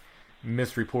are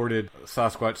misreported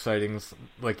Sasquatch sightings.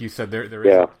 Like you said,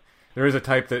 there is a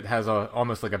type that has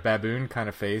almost like a baboon kind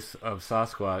of face of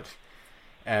Sasquatch.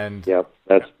 And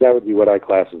that would be what I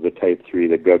class as the type 3,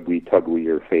 the Gugwe, Tugwe,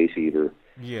 or face eater.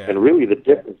 Yeah. And really the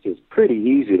difference is pretty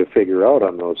easy to figure out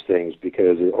on those things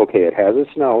because, okay, it has a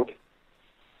snout.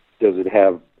 Does it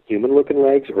have human-looking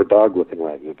legs or dog-looking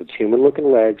legs? If it's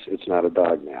human-looking legs, it's not a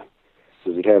dogman.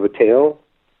 Does it have a tail?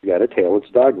 If you got a tail, it's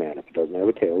a dogman. If it doesn't have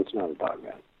a tail, it's not a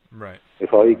dogman. Right.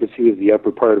 If all you can see is the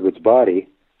upper part of its body,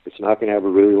 it's not going to have a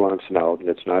really long snout, and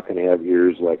it's not going to have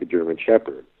ears like a German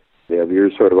Shepherd. They have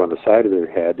ears sort of on the side of their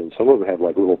head, and some of them have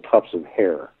like little tufts of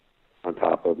hair on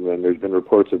top of them, and there's been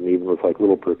reports of them even with like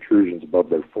little protrusions above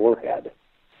their forehead.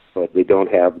 But they don't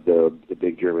have the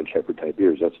big German Shepherd type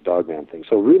ears. That's a dogman thing.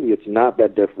 So really, it's not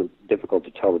that difficult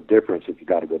to tell the difference if you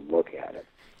got a good look at it.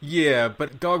 Yeah,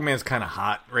 but dogman's kind of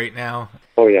hot right now.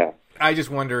 Oh yeah. I just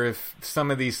wonder if some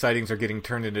of these sightings are getting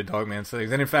turned into dogman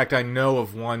sightings. And in fact, I know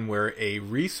of one where a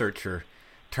researcher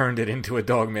turned it into a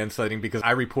dogman sighting because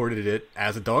I reported it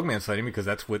as a dogman sighting because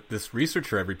that's what this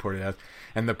researcher had reported as.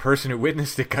 And the person who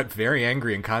witnessed it got very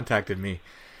angry and contacted me.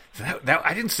 So that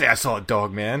I didn't say I saw a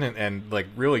dogman and like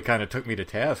really kind of took me to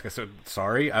task. I said,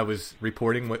 sorry, I was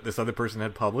reporting what this other person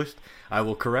had published. I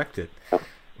will correct it.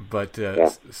 But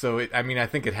so I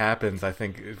think it happens. I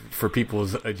think for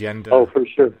people's agenda. Oh, for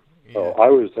sure. Yeah.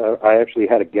 So I actually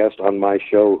had a guest on my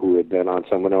show who had been on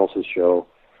someone else's show,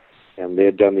 and they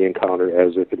had done the encounter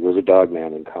as if it was a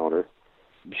dogman encounter.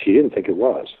 She didn't think it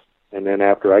was. And then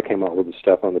after I came out with the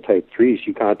stuff on the Type 3,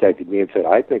 she contacted me and said,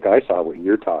 I think I saw what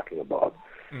you're talking about.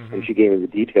 Mm-hmm. And she gave me the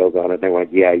details on it, and I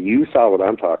went, yeah, you saw what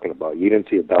I'm talking about. You didn't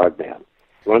see a dogman.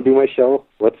 You want to do my show?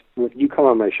 You come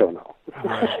on my show now.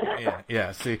 Right.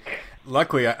 Yeah. See,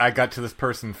 luckily I got to this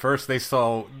person first. They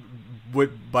saw what,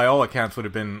 by all accounts, would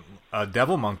have been a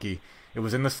devil monkey. It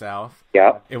was in the south.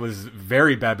 Yeah. It was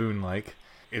very baboon-like.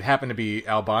 It happened to be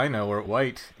albino or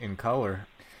white in color.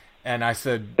 And I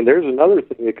said... And there's another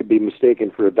thing that could be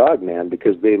mistaken for a dogman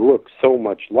because they look so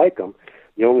much like them.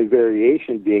 The only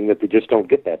variation being that they just don't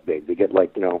get that big. They get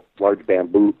like, large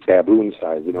baboon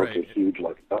size. They don't get huge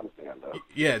like a dogman does.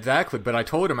 Yeah, exactly. But I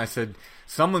told him, I said,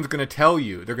 someone's going to tell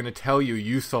you. They're going to tell you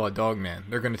you saw a dogman.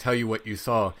 They're going to tell you what you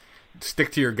saw.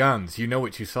 Stick to your guns. You know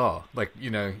what you saw. Like,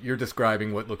 you're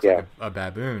describing what looks like a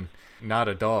baboon, not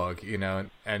a dog,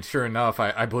 And sure enough,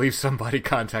 I believe somebody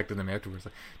contacted them afterwards.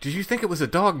 Like, did you think it was a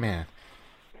dogman?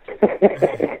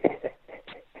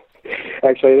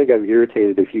 Actually, I think I've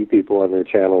irritated a few people on their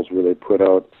channels where they put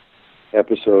out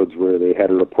episodes where they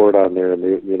had a report on there, and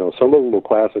some of them will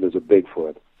class it as a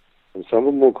Bigfoot, and some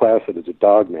of them will class it as a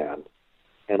dogman.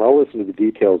 And I'll listen to the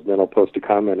details, then I'll post a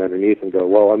comment underneath and go,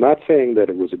 well, I'm not saying that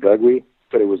it was a Gugwe,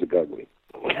 but it was a Gugwe.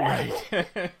 Right.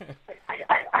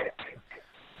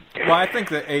 Well, I think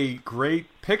that a great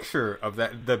picture of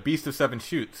that, the Beast of Seven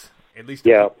Shoots, at least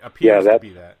appears to be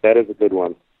that. That is a good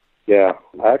one. Yeah.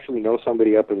 I actually know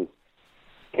somebody up in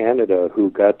Canada who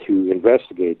got to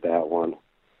investigate that one.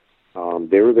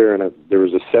 They were there, and there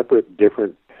was a separate,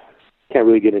 different, can't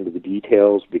really get into the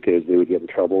details because they would get in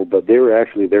trouble, but they were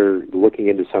actually there looking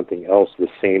into something else the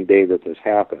same day that this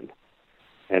happened.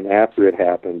 And after it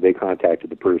happened, they contacted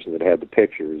the person that had the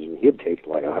pictures, and he had taken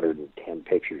like 110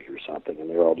 pictures or something, and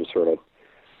they were all just sort of,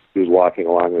 he was walking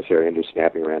along this area and just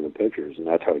snapping random pictures, and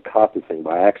that's how he caught the thing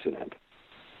by accident.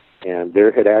 And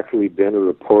there had actually been a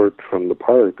report from the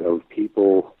park of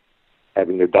people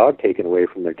having their dog taken away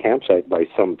from their campsite by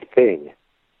something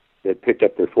that picked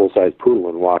up their full-size poodle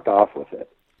and walked off with it.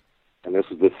 And this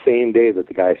was the same day that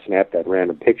the guy snapped that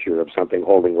random picture of something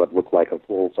holding what looked like a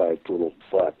full-size poodle's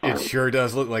butt. It sure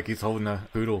does look like he's holding a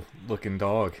poodle-looking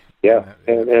dog. Yeah,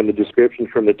 and the description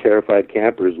from the terrified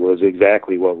campers was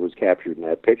exactly what was captured in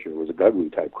that picture. It was a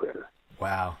Gugwe-type critter.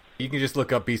 Wow. You can just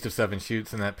look up Beast of Seven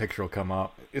Shoots and that picture will come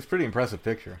up. It's a pretty impressive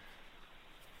picture.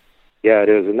 Yeah, it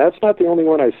is. And that's not the only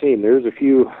one I've seen. There's a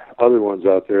few other ones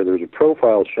out there. There's a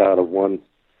profile shot of one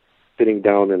sitting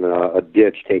down in a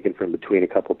ditch taken from between a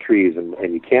couple trees, and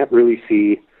you can't really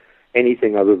see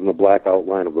anything other than the black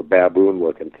outline of a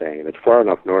baboon-looking thing. And it's far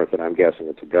enough north that I'm guessing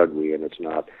it's a Gugwe and it's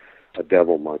not a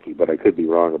devil monkey, but I could be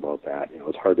wrong about that.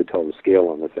 It's hard to tell the scale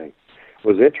on the thing.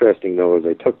 What was interesting, though, is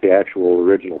I took the actual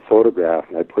original photograph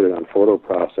and I put it on photo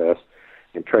process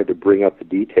and tried to bring up the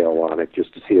detail on it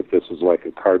just to see if this was like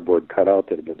a cardboard cutout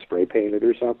that had been spray painted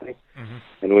or something. Mm-hmm.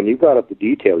 And when you got up the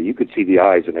detail, you could see the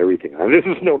eyes and everything. I mean, this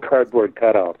was no cardboard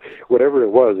cutout. Whatever it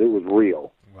was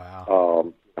real.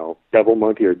 Wow. Devil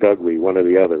monkey or Gugwe, one or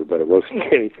the other, but it wasn't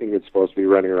anything that's supposed to be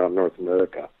running around North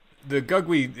America. The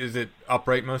Gugwe, is it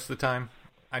upright most of the time?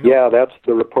 I know. Yeah, that's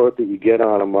the report that you get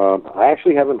on them. I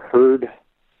actually haven't heard,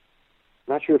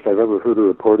 not sure if I've ever heard a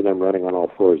report of them running on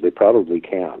all fours. They probably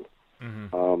can.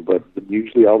 But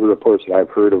usually all the reports that I've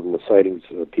heard of them, the sightings,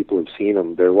 people have seen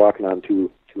them, they're walking on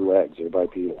two legs. They're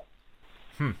bipedal.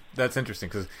 That's interesting,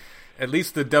 because at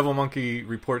least the devil monkey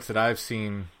reports that I've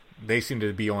seen, they seem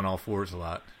to be on all fours a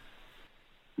lot.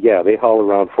 Yeah, they haul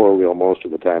around four-wheel most of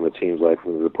the time, it seems like,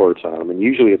 from the reports on them. And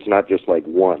usually it's not just like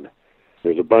one.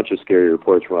 There's a bunch of scary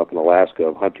reports from up in Alaska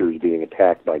of hunters being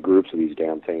attacked by groups of these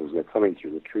damn things, and they're coming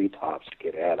through the treetops to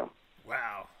get at them.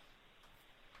 Wow.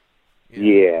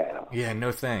 Yeah. Yeah,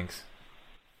 no thanks.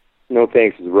 No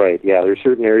thanks is right. Yeah, there's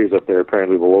certain areas up there,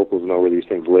 apparently the locals know where these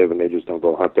things live, and they just don't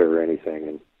go hunt there or anything.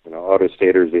 And,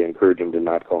 out-of-staters, they encourage them to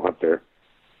not go hunt there.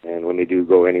 And when they do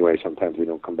go anyway, sometimes they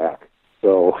don't come back.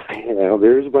 So,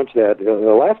 there's a bunch of that.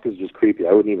 Alaska's just creepy.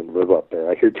 I wouldn't even live up there.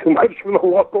 I hear too much from the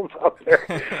locals up there.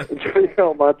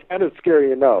 Montana's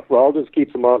scary enough. Well, I'll just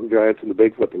keep the mountain giants and the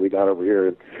Bigfoot that we got over here,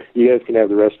 and you guys can have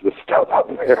the rest of the stuff up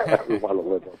there. I don't want to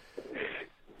live up there.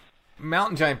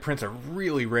 Mountain giant prints are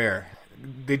really rare.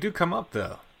 They do come up,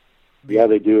 though. Yeah,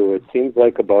 they do. It seems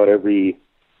like about every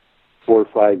 4 or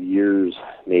 5 years,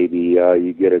 maybe,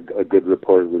 you get a good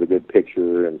report with a good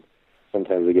picture, and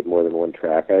sometimes they get more than one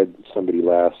track. I had somebody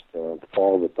last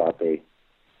fall that thought they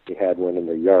had one in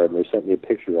their yard, and they sent me a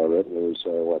picture of it, and it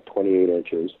was, 28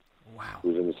 inches. Wow. It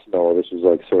was in the snow. This was,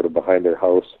 like, sort of behind their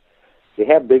house. They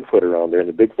have Bigfoot around there, and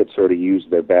the Bigfoot sort of used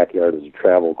their backyard as a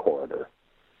travel corridor.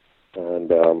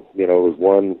 And, it was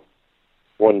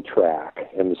one track,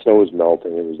 and the snow was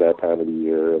melting. It was that time of the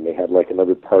year, and they had, like,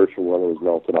 another partial one that was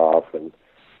melted off, and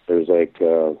there's, like,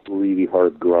 really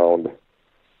hard ground,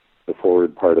 the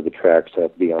forward part of the track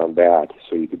set beyond that,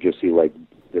 so you could just see, like,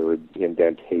 there were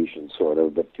indentations, sort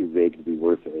of, but too vague to be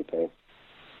worth anything.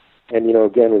 And,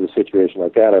 again, with a situation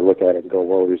like that, I look at it and go,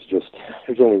 well,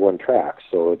 there's only one track,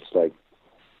 so it's like,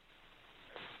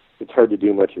 it's hard to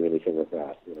do much of anything with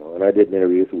that, And I did an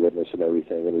interview with the witness and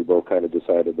everything, and we both kind of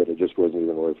decided that it just wasn't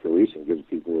even worth releasing because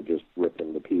people would just rip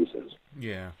them to pieces.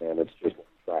 Yeah. And it's just one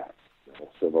track.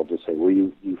 So they'll just say, well,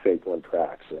 you faked one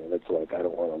track. And it's like, I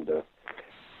don't want them to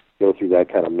go through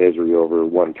that kind of misery over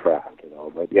one track,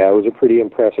 But, yeah, it was a pretty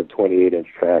impressive 28-inch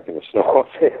track in the snow,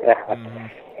 I'll say that.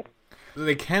 Mm-hmm.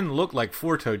 They can look like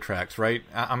four-toed tracks, right?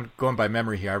 I'm going by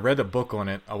memory here. I read a book on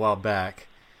it a while back.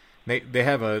 They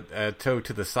have a toe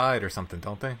to the side or something,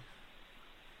 don't they?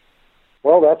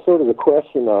 Well, that's sort of the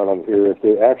question on them here, if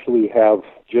they actually have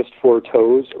just four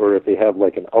toes or if they have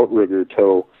like an outrigger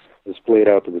toe displayed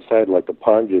out to the side like the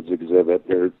Pongids exhibit.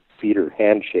 Their feet are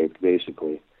hand-shaped,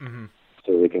 basically,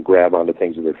 so they can grab onto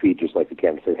things with their feet just like they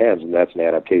can with their hands, and that's an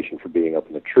adaptation for being up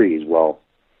in the trees. Well,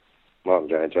 mountain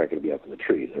giants aren't going to be up in the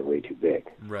trees. They're way too big.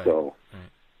 Right. So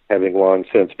having long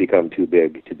since become too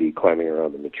big to be climbing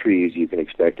around in the trees, you can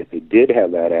expect if they did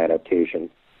have that adaptation,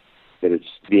 that it's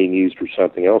being used for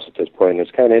something else at this point. And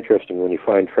it's kind of interesting when you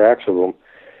find tracks of them.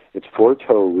 It's four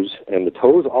toes, and the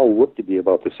toes all look to be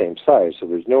about the same size, so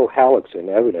there's no hallux in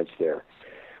evidence there,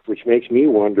 which makes me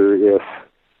wonder if,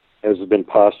 as has been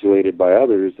postulated by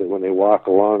others, that when they walk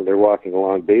along, they're walking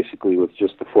along basically with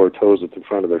just the four toes at the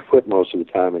front of their foot most of the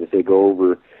time, and if they go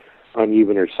over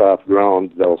uneven or soft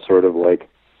ground, they'll sort of like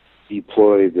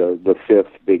deploy the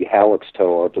fifth big hallux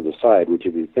toe out to the side, which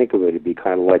if you think of it, it'd be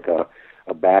kind of like a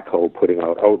backhoe putting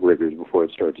out outriggers before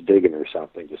it starts digging or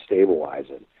something to stabilize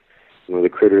it. With a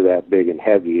critter that big and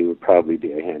heavy, it would probably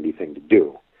be a handy thing to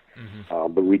do.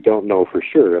 But we don't know for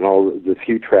sure. And all the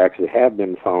few tracks that have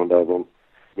been found of them,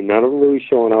 none of them really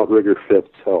show an outrigger fifth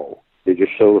toe. They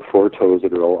just show the four toes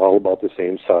that are all about the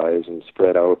same size and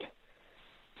spread out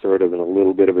sort of in a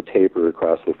little bit of a taper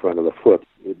across the front of the foot.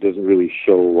 It doesn't really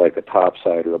show like a top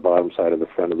side or a bottom side of the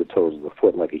front of the toes of the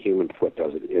foot like a human foot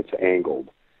does. It's angled.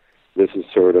 This is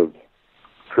sort of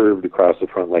curved across the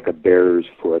front like a bear's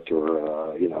foot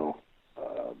or,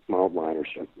 mountain lion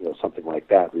or something like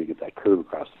that, where you get that curve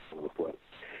across the front of the foot.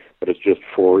 But it's just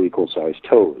four equal-sized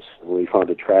toes. And we found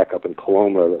a track up in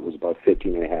Coloma that was about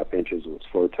 15 and a half inches. It was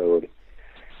four-toed.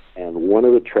 And one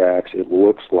of the tracks, it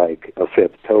looks like a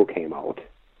fifth toe came out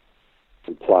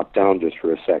and plopped down just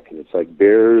for a second. It's like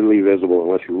barely visible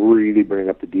unless you really bring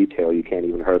up the detail. You can't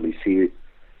even hardly see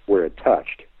where it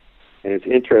touched. And it's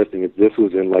interesting that this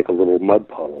was in like a little mud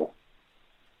puddle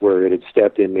where it had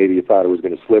stepped in. Maybe you thought it was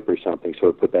going to slip or something, so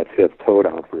it put that fifth toe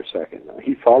down for a second.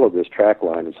 He followed this track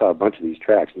line and saw a bunch of these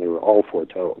tracks, and they were all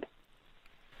four-toed.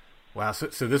 Wow, so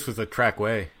this was a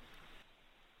trackway.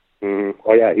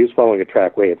 Oh, yeah, he was following a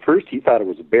trackway. At first, he thought it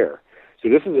was a bear. So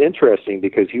this is interesting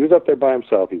because he was up there by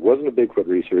himself. He wasn't a Bigfoot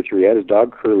researcher. He had his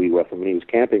dog Curly with him, and he was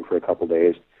camping for a couple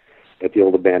days at the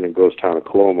old abandoned ghost town of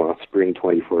Coloma, spring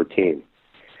 2014.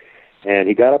 And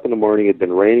he got up in the morning. It had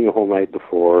been raining the whole night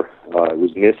before. It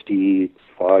was misty,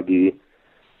 foggy.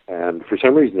 And for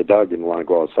some reason, the dog didn't want to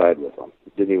go outside with him.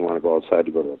 Didn't even want to go outside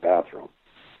to go to the bathroom.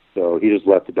 So he just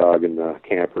left the dog in the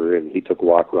camper, and he took a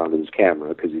walk around with his camera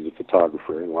because he's a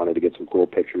photographer and wanted to get some cool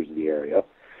pictures of the area.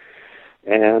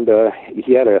 And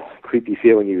he had a creepy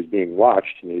feeling he was being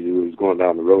watched, and he was going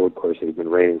down the road. Of course, it had been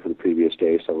raining for the previous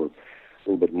day, so it was a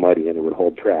little bit muddy, and it would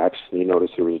hold tracks. And he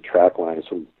noticed there was a track line.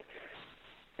 Some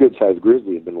good-sized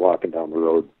grizzly had been walking down the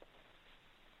road.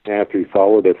 After he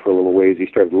followed it for a little ways, he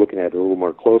started looking at it a little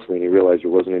more closely, and he realized there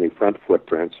wasn't any front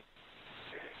footprints.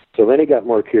 So then he got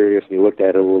more curious, and he looked at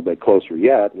it a little bit closer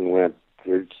yet and went,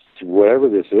 whatever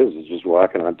this is just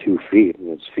walking on 2 feet, and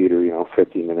its feet are,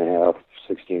 15 and a half,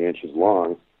 16 inches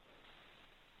long.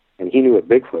 And he knew what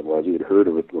Bigfoot was. He had heard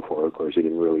of it before. Of course, he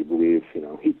didn't really believe,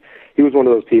 He was one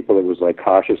of those people that was,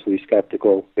 cautiously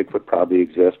skeptical. Bigfoot probably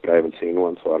exists, but I haven't seen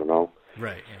one, so I don't know.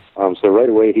 Right, yeah. So right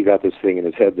away he got this thing in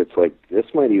his head that's like,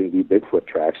 this might even be Bigfoot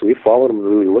tracks. So he followed him and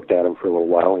really looked at him for a little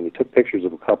while, and he took pictures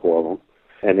of a couple of them.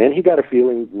 And then he got a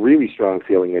really strong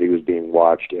feeling that he was being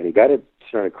watched, and he got it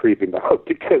started creeping out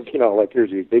because,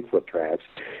 here's these Bigfoot tracks.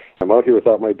 I'm out here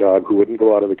without my dog who wouldn't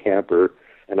go out of the camper,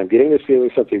 and I'm getting this feeling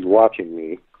something's watching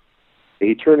me.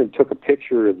 He turned and took a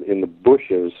picture in the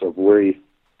bushes of where he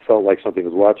felt like something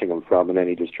was watching him from, and then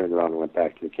he just turned around and went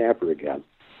back to the camper again.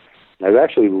 I've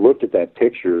actually looked at that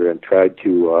picture and tried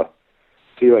to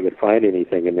see if I could find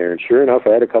anything in there. And sure enough, I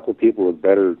had a couple of people with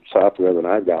better software than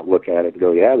I've got look at it and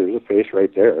go, yeah, there's a face right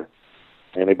there.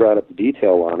 And they brought up the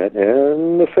detail on it,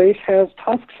 and the face has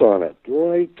tusks on it,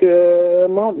 like a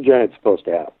mountain giant's supposed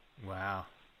to have. Wow.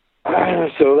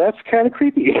 So that's kind of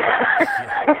creepy.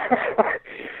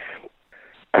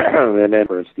 And then,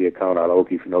 for instance, the account out of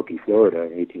Okefenokee, Florida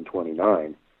in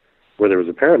 1829, where there was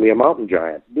apparently a mountain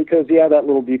giant, because, that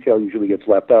little detail usually gets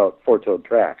left out, four-toed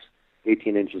tracks,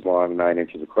 18 inches long, 9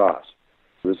 inches across.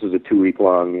 This is a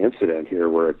 2-week-long incident here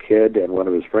where a kid and one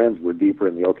of his friends were deeper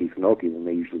in the Okefenokee than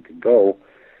they usually could go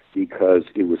because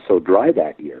it was so dry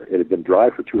that year. It had been dry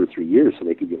for 2 or 3 years, so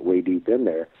they could get way deep in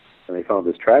there, and they found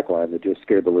this track line that just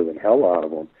scared the living hell out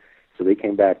of them. So they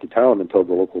came back to town and told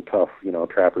the local tough,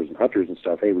 trappers and hunters and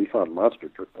stuff, hey, we found monster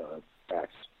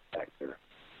tracks back there,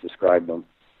 described them.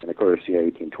 And of course,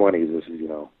 1820s, this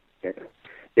is,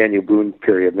 Daniel Boone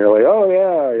period. And they're like, oh,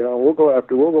 yeah, we'll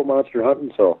go monster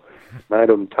hunting. So 9 of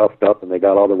them toughed up, and they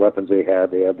got all the weapons they had.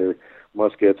 They had their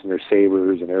muskets and their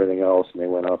sabers and everything else, and they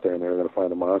went out there and they were going to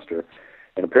find the monster.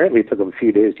 And apparently it took them a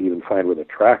few days to even find where the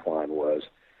track line was.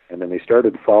 And then they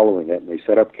started following it, and they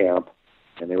set up camp,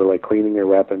 and they were cleaning their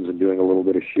weapons and doing a little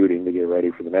bit of shooting to get ready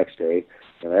for the next day.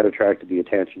 And that attracted the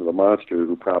attention of the monster,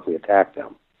 who promptly attacked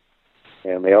them.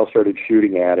 And they all started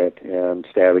shooting at it and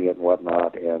stabbing it and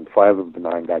whatnot, and 5 of the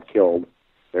 9 got killed,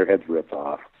 their heads ripped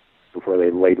off, before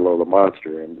they laid low the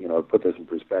monster. And, put this in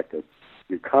perspective,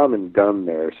 your common gun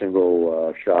there,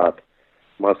 single shot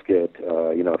musket,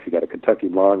 if you got a Kentucky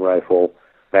long rifle,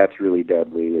 that's really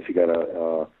deadly. If you got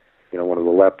one of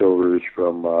the leftovers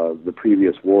from the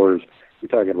previous wars, you're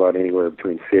talking about anywhere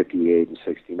between 58 and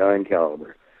 69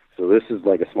 caliber. So this is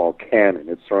like a small cannon.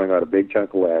 It's throwing out a big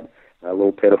chunk of lead. A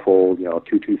little pitiful,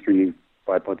 223,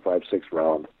 5.56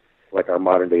 round, like our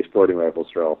modern-day sporting rifles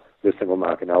throw. This thing will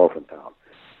knock an elephant down.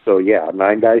 So,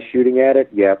 9 guys shooting at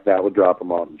it, that would drop a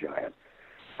mountain giant.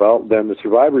 Well, then the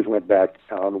survivors went back to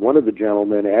town. One of the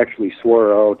gentlemen actually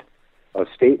swore out a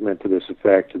statement to this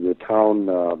effect to the town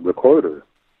recorder.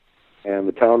 And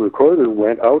the town recorder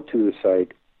went out to the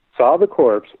site, saw the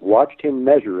corpse, watched him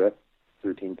measure it,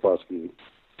 13-plus feet,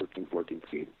 13, 14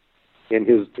 feet. In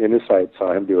his sight,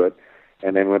 saw him do it,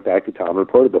 and then went back to town and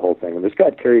reported the whole thing. And this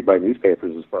got carried by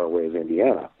newspapers as far away as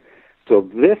Indiana. So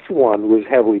this one was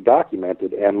heavily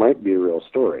documented and might be a real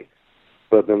story.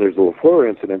 But then there's the LaFleur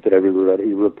incident that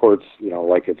everybody reports,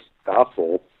 like it's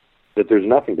gospel, that there's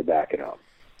nothing to back it up.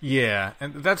 Yeah,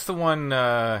 and that's the one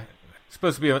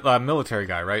supposed to be a military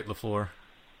guy, right, LaFleur?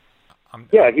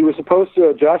 Yeah, he was supposed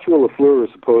to, Joshua LaFleur was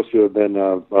supposed to have been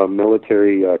a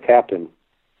military captain,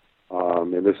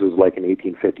 and this was in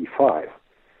 1855.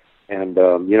 And,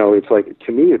 it's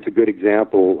to me, it's a good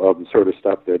example of the sort of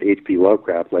stuff that H.P.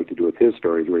 Lovecraft liked to do with his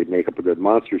stories, where he'd make up a good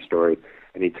monster story,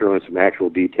 and he'd throw in some actual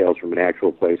details from an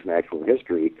actual place and actual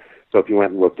history. So if you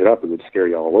went and looked it up, it would scare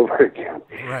you all over again.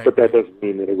 Right. But that doesn't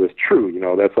mean that it was true.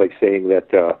 That's like saying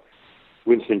that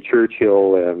Winston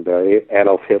Churchill and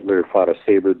Adolf Hitler fought a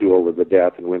saber duel to the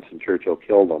death, and Winston Churchill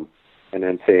killed them, and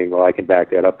then saying, well, I can back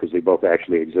that up because they both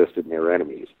actually existed and they were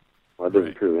enemies. Well, that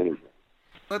doesn't prove anything.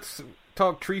 Let's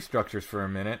talk tree structures for a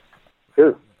minute.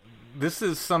 Sure. This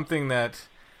is something that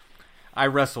I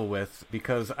wrestle with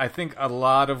because I think a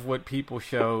lot of what people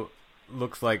show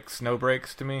looks like snow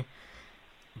breaks to me.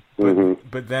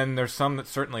 but then there's some that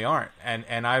certainly aren't.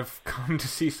 And I've come to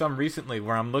see some recently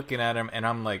where I'm looking at them and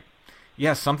I'm like,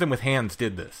 yeah, something with hands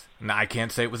did this. Now, I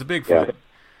can't say it was a Bigfoot. Yeah.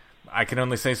 I can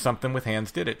only say something with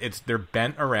hands did it. They're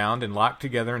bent around and locked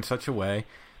together in such a way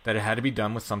that it had to be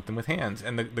done with something with hands.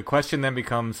 And the question then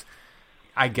becomes,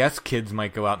 I guess kids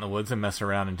might go out in the woods and mess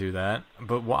around and do that,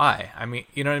 but why? I mean,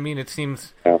 you know what I mean? It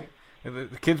seems the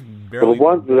kids barely... Well, the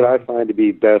ones that I find to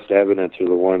be best evidence are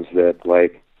the ones that,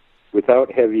 like,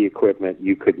 without heavy equipment,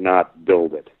 you could not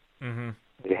build it. Mm-hmm.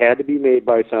 It had to be made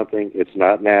by something. It's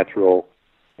not natural.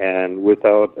 And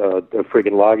without a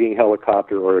friggin' logging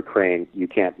helicopter or a crane, you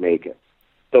can't make it.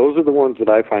 Those are the ones that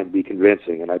I find to be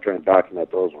convincing, and I try and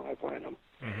document those when I find them.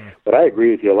 Mm-hmm. But I agree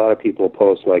with you. A lot of people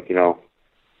post, like, you know,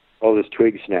 oh, this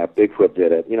twig snap, Bigfoot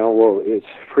did it. You know, well, it's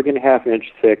friggin'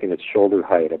 half-inch thick and it's shoulder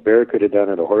height. A bear could have done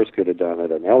it, a horse could have done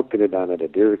it, an elk could have done it, a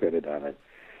deer could have done it.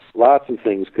 Lots of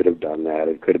things could have done that.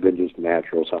 It could have been just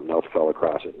natural. Something else fell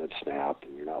across it and it snapped,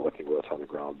 and you're not looking what's on the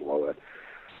ground below it.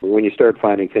 But when you start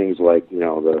finding things like, you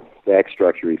know, the X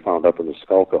structure he found up in the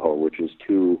Skulkaho, which is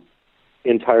 2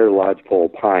 entire lodgepole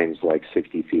pines like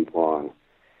 60 feet long,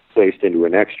 placed into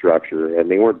an X structure,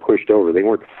 and they weren't pushed over. They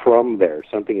weren't from there.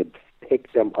 Something had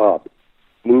picked them up,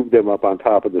 moved them up on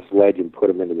top of this ledge, and put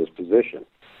them into this position.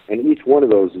 And each one of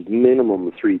those is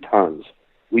minimum 3 tons.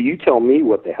 Will you tell me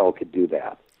what the hell could do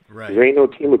that? Right. There ain't no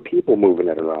team of people moving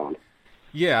it around.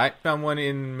 Yeah, I found one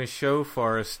in Michaud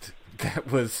Forest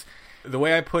that was, the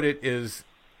way I put it is,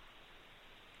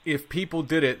 if people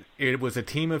did it, it was a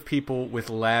team of people with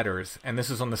ladders, and this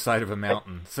is on the side of a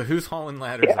mountain. So who's hauling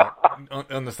ladders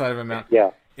on the side of a mountain?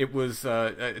 Yeah. It was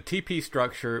a TP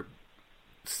structure.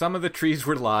 Some of the trees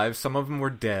were live, some of them were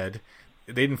dead.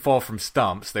 They didn't fall from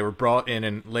stumps. They were brought in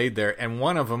and laid there, and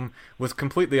one of them was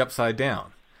completely upside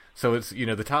down. So it's, you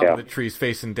know, the top of the tree's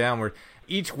facing downward.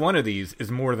 Each one of these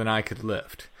is more than I could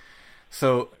lift.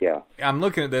 So I'm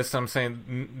looking at this, I'm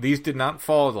saying, these did not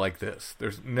fall like this.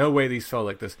 There's no way these fell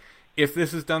like this. If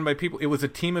this is done by people, it was a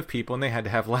team of people, and they had to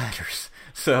have ladders.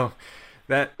 So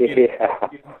that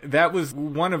that was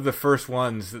one of the first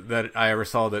ones that I ever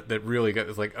saw that really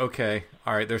was like, okay,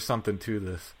 all right, there's something to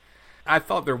this. I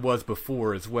thought there was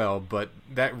before as well, but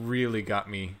that really got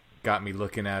me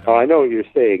looking at it. Oh, I know what you're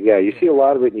saying. Yeah, you see a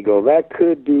lot of it and you go, that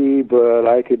could be, but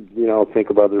I could, you know, think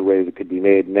of other ways it could be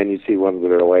made. And then you see ones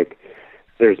that are like,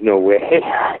 there's no way.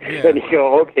 Yeah. And you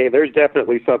go, okay, there's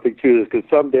definitely something to this because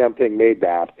some damn thing made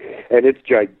that. And it's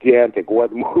gigantic.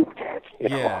 What moved it? You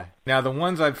know? Yeah. Now, the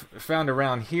ones I've found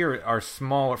around here are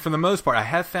smaller. For the most part, I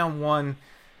have found one,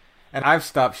 and I've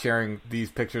stopped sharing these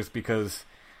pictures because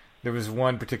there was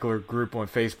one particular group on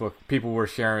Facebook. People were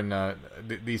sharing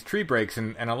these tree breaks,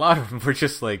 and a lot of them were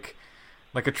just like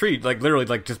a tree, like literally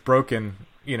like just broken,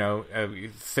 you know,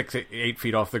 6-8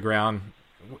 feet off the ground,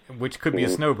 which could be a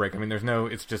snow break. I mean,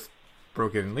 it's just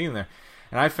broken and leaning there.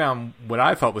 And I found what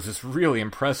I thought was this really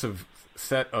impressive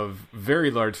set of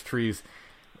very large trees,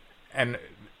 and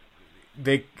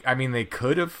they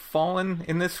could have fallen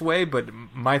in this way, but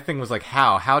my thing was like,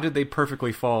 how did they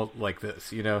perfectly fall like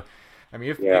this, you know? I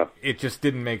mean, it just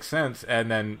didn't make sense. And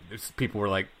then people were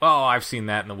like, oh, I've seen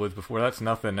that in the woods before. That's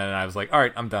nothing. And I was like, all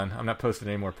right, I'm done. I'm not posting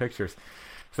any more pictures.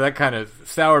 So that kind of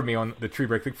soured me on the tree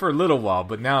break thing for a little while.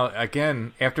 But now,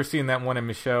 again, after seeing that one in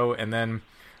Michaud, and then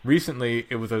recently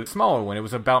it was a smaller one. It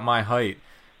was about my height.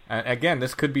 Again,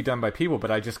 this could be done by people,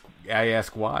 but I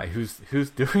ask why. Who's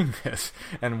doing this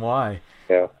and why?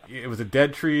 Yeah. It was a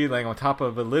dead tree laying on top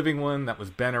of a living one that was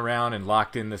bent around and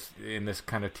locked in this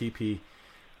kind of teepee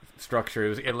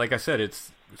structure. Like I said,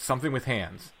 it's something with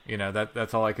hands. You know,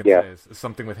 that's all I can say is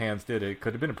something with hands did it. It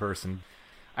could have been a person.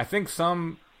 I think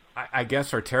some, I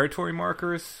guess, are territory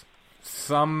markers.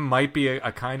 Some might be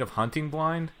a kind of hunting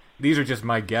blind. These are just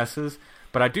my guesses,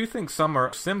 but I do think some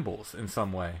are symbols in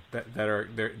some way that are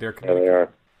they're yeah, they are.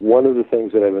 One of the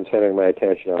things that I've been centering my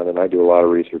attention on, and I do a lot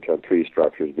of research on tree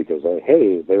structures because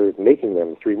they're making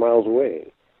them 3 miles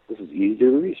away. This is easy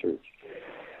to research.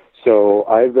 So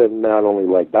I've been not only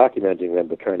like documenting them,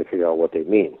 but trying to figure out what they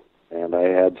mean. And I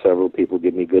had several people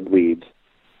give me good leads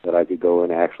that I could go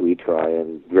and actually try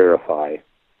and verify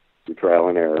through trial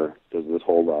and error. Does this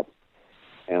hold up?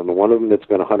 And the one of them that's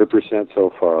been 100%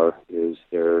 so far is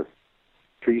their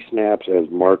tree snaps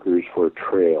as markers for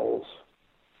trails.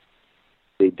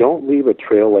 They don't leave a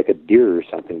trail like a deer or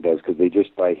something does because they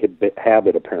just by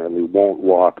habit apparently won't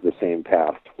walk the same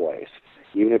path twice.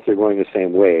 Even if they're going the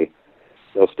same way,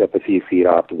 they'll step a few feet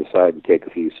off to the side and take a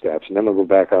few steps, and then they'll go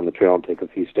back on the trail and take a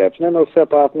few steps, and then they'll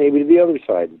step off maybe to the other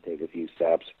side and take a few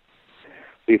steps.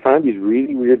 So you find these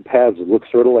really weird paths that look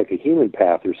sort of like a human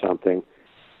path or something,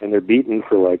 and they're beaten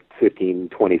for like 15,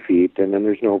 20 feet, and then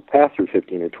there's no path for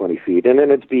 15 or 20 feet, and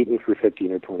then it's beaten for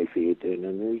 15 or 20 feet, and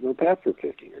then there's no path for 15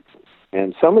 or 20 feet.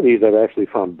 And some of these I've actually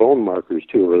found bone markers,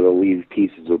 too, where they'll leave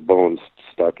pieces of bones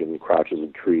stuck in the crotches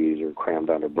of trees or crammed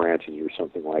onto branches or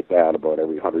something like that about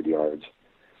every 100 yards.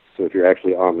 So if you're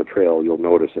actually on the trail, you'll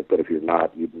notice it, but if you're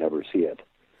not, you'd never see it.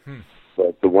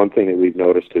 But the one thing that we've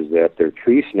noticed is that their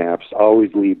tree snaps always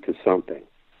lead to something.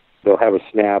 They'll have a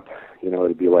snap,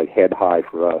 it'd be like head high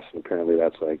for us, and apparently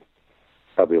that's like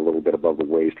probably a little bit above the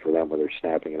waist for them where they're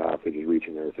snapping it off. They're just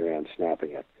reaching there with their hand,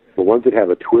 snapping it. The ones that have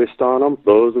a twist on them,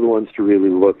 those are the ones to really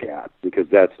look at, because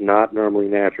that's not normally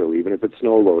natural. Even if it's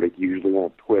snow-load, it usually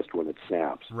won't twist when it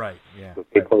snaps. Right, yeah. So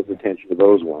pay close attention to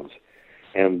those ones.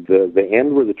 And the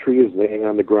end where the tree is laying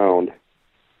on the ground,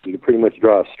 you can pretty much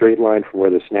draw a straight line from where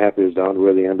the snap is down to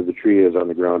where the end of the tree is on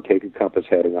the ground. Take a compass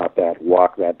heading off that,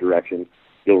 walk that direction.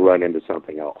 You'll run into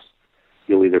something else.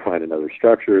 You'll either find another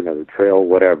structure, another trail,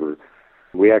 whatever.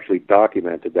 We actually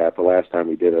documented that the last time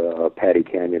we did a Paddy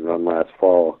Canyon run last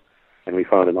fall, and we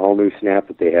found an all-new snap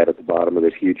that they had at the bottom of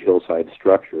this huge hillside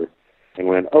structure, and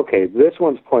went, okay, this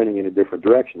one's pointing in a different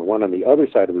direction. The one on the other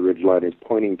side of the ridgeline is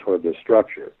pointing toward this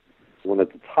structure. The one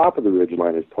at the top of the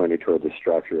ridgeline is pointing toward this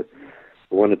structure.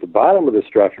 The one at the bottom of the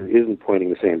structure isn't pointing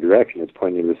the same direction. It's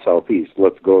pointing to the southeast.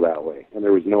 Let's go that way. And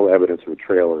there was no evidence of a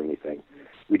trail or anything.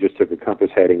 We just took a compass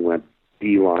heading, went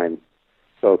beeline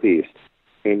southeast.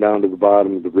 Came down to the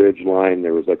bottom of the ridge line.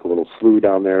 There was like a little slough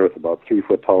down there with about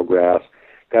 3-foot tall grass.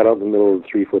 Got out in the middle of the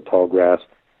 3-foot tall grass,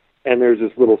 and there's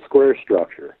this little square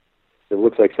structure. It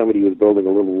looks like somebody was building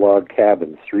a little log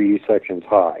cabin 3 sections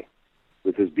high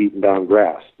with this beaten down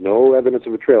grass. No evidence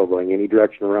of a trail going any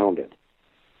direction around it.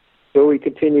 So we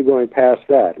continue going past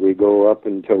that. We go up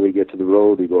until we get to the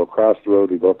road. We go across the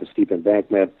road. We go up a steep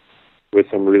embankment with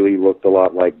some really looked a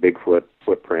lot like Bigfoot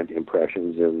footprint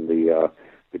impressions in the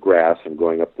grass and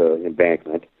going up the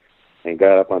embankment, and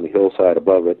got up on the hillside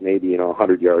above it, maybe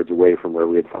 100 yards away from where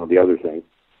we had found the other thing.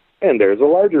 And there's a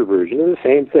larger version of the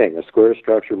same thing, a square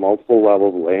structure, multiple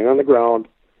levels, laying on the ground,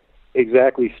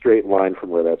 exactly straight line from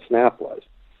where that snap was.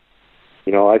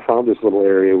 I found this little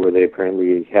area where they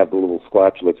apparently have the little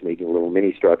squatchlets making little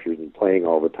mini structures and playing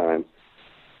all the time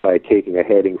by taking a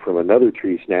heading from another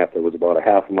tree snap that was about a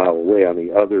half a mile away on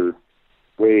the other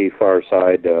way far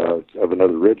side of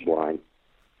another ridge line.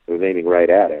 I was aiming right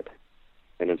at it.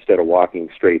 And instead of walking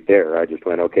straight there, I just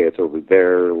went, okay, it's over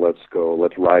there. Let's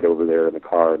ride over there in the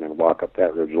car and then walk up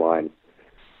that ridge line.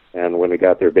 And when we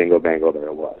got there, bingo, bango, there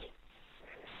it was.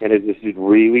 And it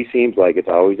really seems like it's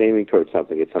always aiming towards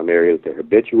something. It's some area that they're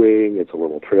habituating. It's a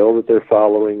little trail that they're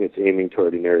following. It's aiming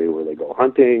toward an area where they go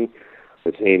hunting.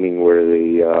 It's aiming where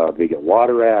they get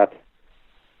water at.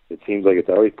 It seems like it's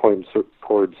always pointing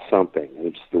towards something. And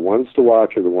it's the ones to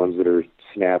watch are the ones that are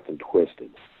snapped and twisted.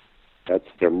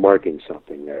 They're marking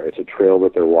something there. It's a trail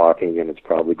that they're walking, and it's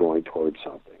probably going towards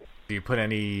something. Do you put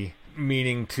any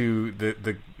meaning to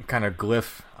the kind of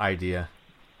glyph idea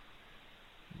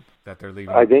that they're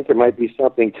leaving? I think there might be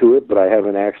something to it, but I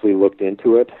haven't actually looked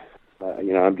into it.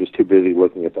 I'm just too busy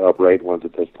looking at the upright ones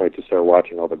at this point to start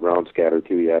watching all the ground scatter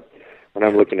too yet. When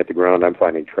I'm looking at the ground, I'm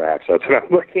finding tracks. That's what I'm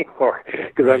looking for,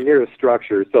 because I'm near a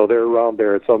structure, so they're around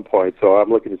there at some point. So I'm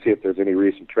looking to see if there's any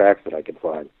recent tracks that I can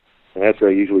find. And that's where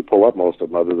I usually pull up most of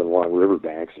them, other than along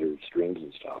riverbanks or streams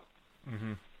and stuff.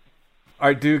 Mm-hmm. All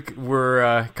right, Duke,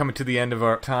 we're coming to the end of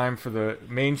our time for the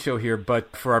main show here,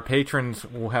 but for our patrons,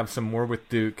 we'll have some more with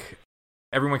Duke.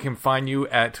 Everyone can find you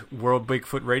at World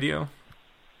Bigfoot Radio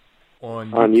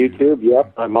on YouTube. On YouTube,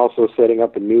 yep. I'm also setting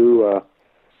up a new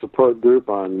support group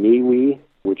on MeWe,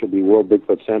 which will be World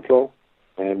Bigfoot Central,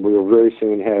 and we will very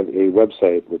soon have a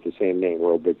website with the same name,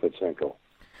 World Bigfoot Central.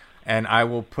 And I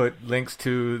will put links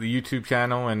to the YouTube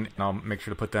channel, and I'll make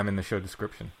sure to put them in the show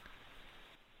description.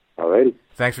 All righty.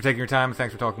 Thanks for taking your time, and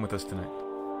thanks for talking with us tonight.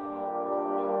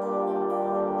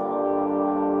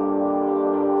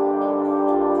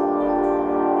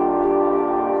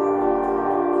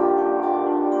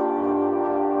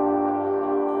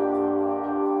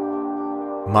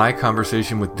 My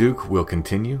conversation with Duke will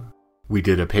continue. We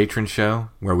did a patron show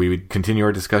where we would continue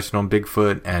our discussion on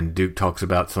Bigfoot, and Duke talks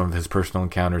about some of his personal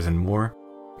encounters and more.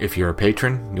 If you're a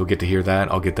patron, you'll get to hear that.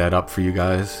 I'll get that up for you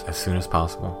guys as soon as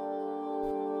possible.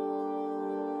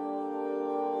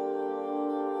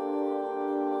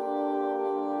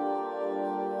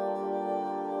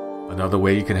 Another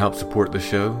way you can help support the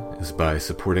show is by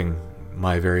supporting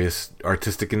my various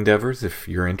artistic endeavors, if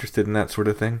you're interested in that sort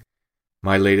of thing.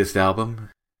 My latest album,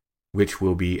 which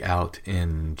will be out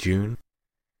in June,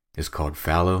 is called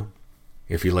Fallow.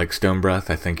 If you like Stone Breath,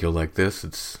 I think you'll like this.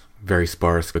 It's very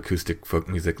sparse acoustic folk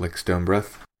music like Stone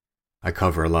Breath. I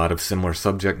cover a lot of similar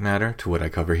subject matter to what I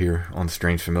cover here on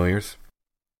Strange Familiars.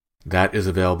 That is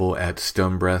available at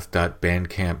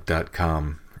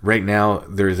stonebreath.bandcamp.com. Right now,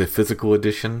 there is a physical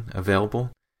edition available.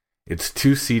 It's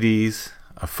 2 CDs,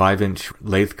 a 5-inch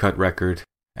lathe-cut record,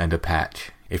 and a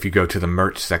patch. If you go to the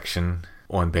merch section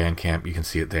on Bandcamp, you can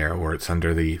see it there, or it's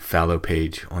under the Fallow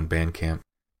page on Bandcamp.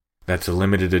 That's a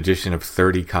limited edition of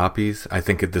 30 copies. I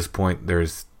think at this point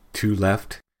there's 2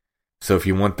 left. So if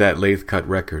you want that lathe-cut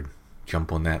record,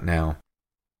 jump on that now.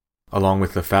 Along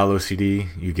with the Fallow CD,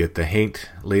 you get the Haint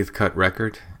lathe-cut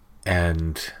record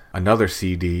and another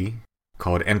CD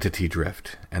called Entity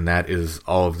Drift. And that is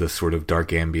all of the sort of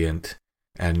dark ambient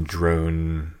and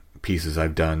drone pieces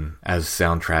I've done as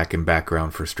soundtrack and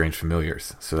background for Strange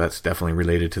Familiars. So that's definitely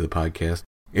related to the podcast.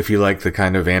 If you like the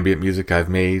kind of ambient music I've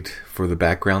made for the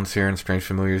backgrounds here in Strange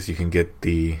Familiars, you can get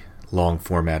the long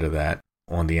format of that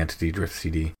on the Entity Drift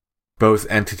CD. Both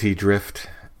Entity Drift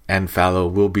and Fallow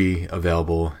will be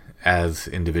available as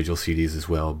individual CDs as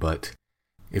well, but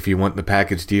if you want the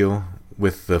package deal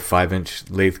with the 5-inch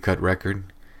lathe-cut record,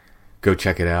 go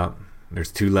check it out.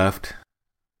 There's 2 left,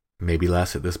 maybe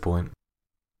less at this point.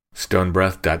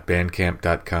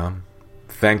 stonebreath.bandcamp.com.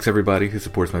 Thanks everybody who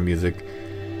supports my music.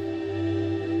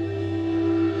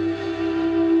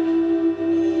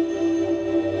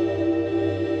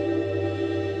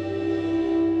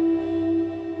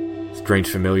 Strange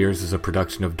Familiars is a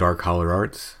production of Dark Holler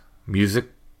Arts. Music,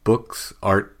 books,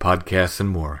 art, podcasts, and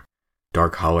more.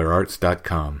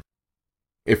 darkhollerarts.com.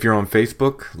 If you're on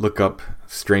Facebook, look up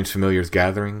Strange Familiars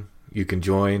Gathering. You can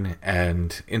join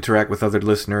and interact with other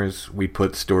listeners. We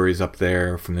put stories up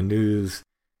there from the news,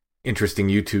 interesting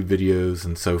YouTube videos,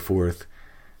 and so forth.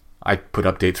 I put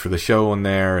updates for the show on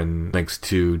there and links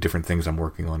to different things I'm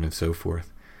working on and so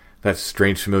forth. That's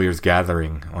Strange Familiars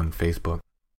Gathering on Facebook.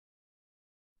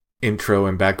 Intro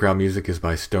and background music is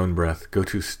by Stonebreath. Go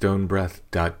to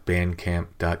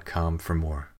stonebreath.bandcamp.com for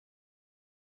more.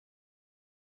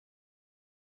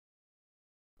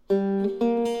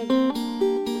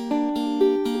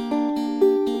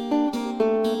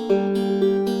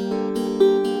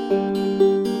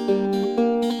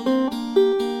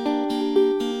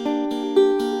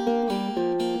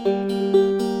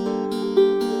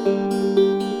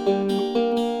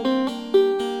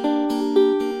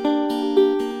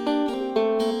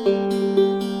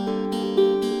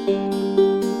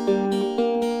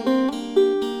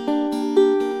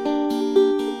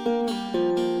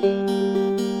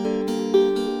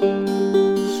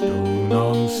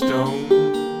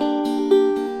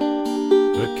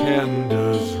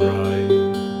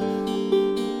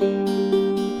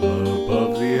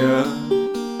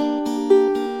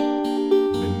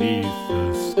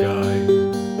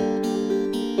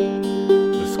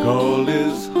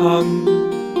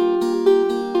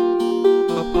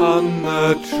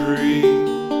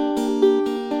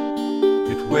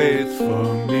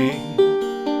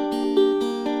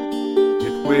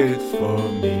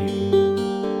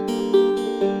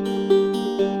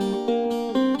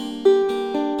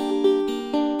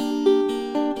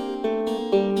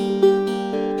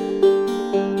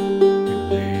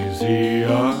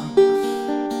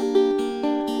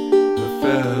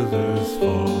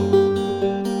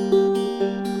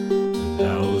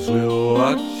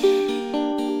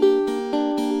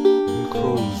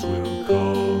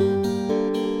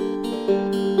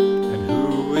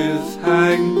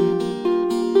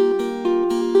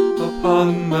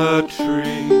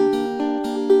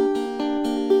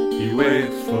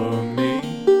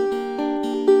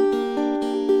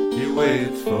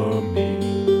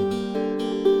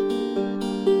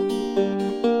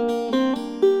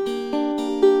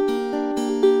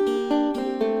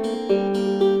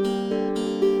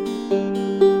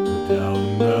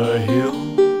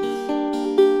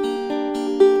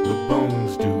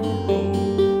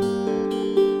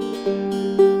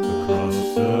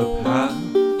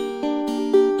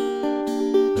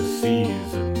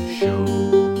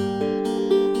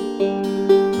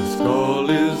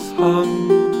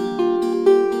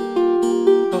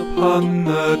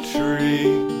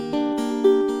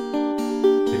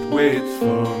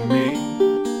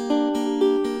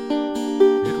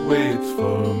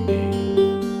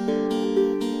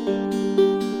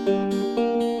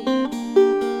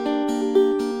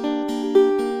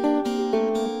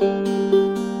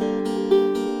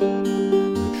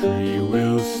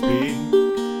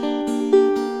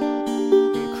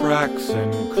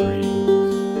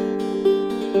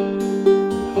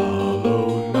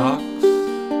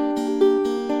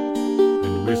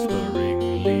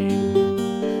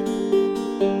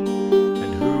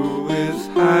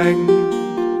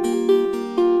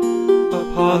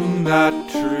 Upon that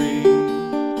tree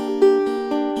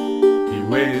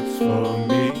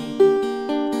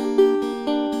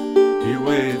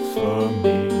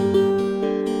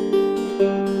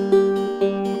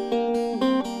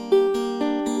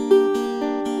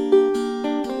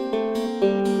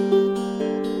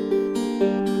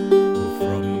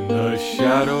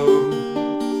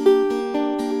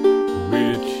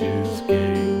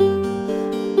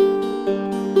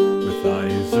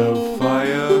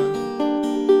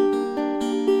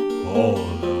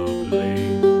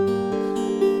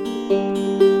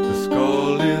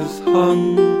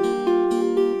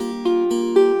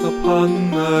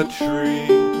the tree.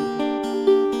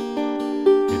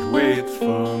 It waits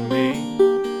for me.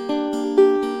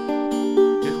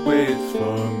 It waits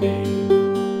for me.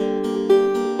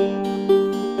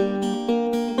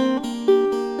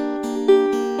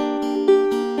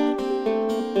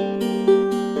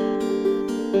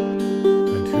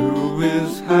 And who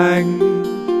is hanged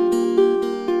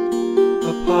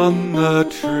upon the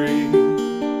tree?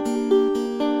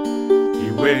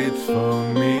 He waits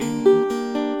for me.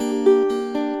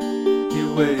 He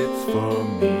waits for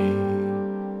me.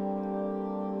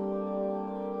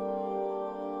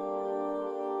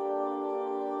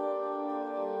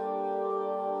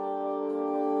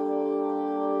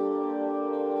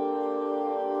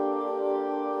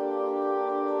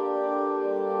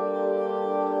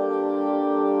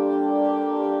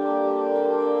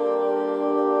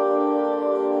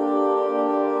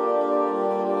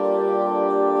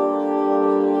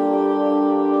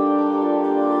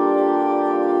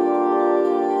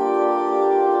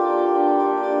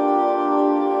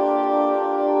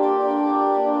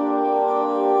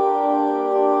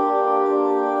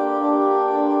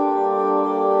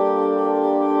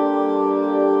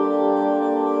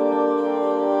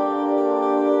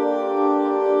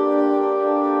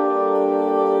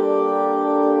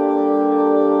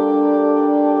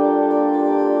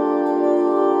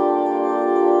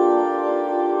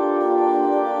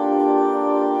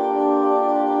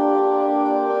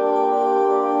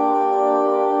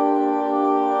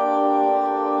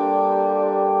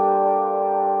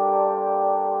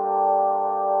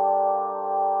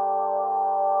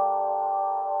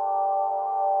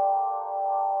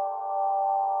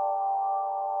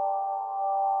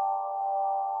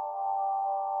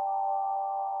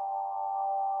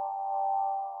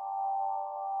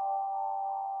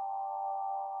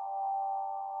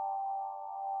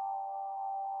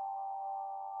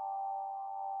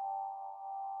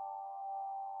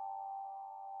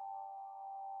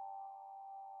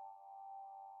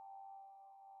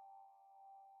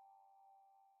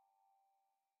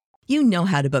 You know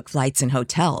how to book flights and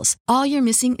hotels. All you're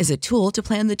missing is a tool to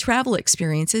plan the travel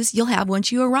experiences you'll have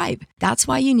once you arrive. That's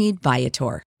why you need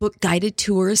Viator. Book guided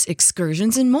tours,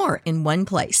 excursions, and more in one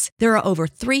place. There are over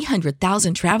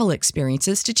 300,000 travel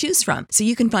experiences to choose from, so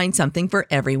you can find something for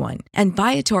everyone. And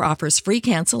Viator offers free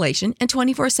cancellation and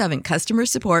 24/7 customer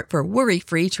support for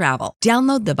worry-free travel.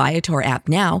 Download the Viator app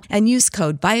now and use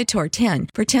code Viator10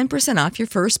 for 10% off your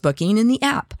first booking in the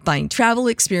app. Find travel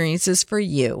experiences for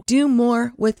you. Do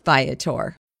more with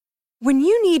Viator. When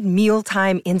you need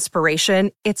mealtime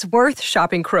inspiration, it's worth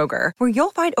shopping Kroger, where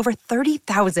you'll find over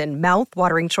 30,000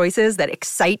 mouth-watering choices that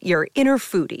excite your inner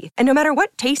foodie. And no matter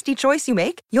what tasty choice you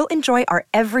make, you'll enjoy our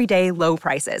everyday low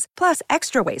prices, plus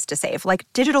extra ways to save, like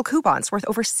digital coupons worth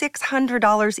over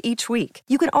 $600 each week.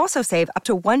 You can also save up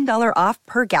to $1 off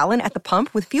per gallon at the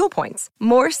pump with fuel points.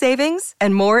 More savings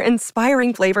and more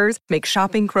inspiring flavors make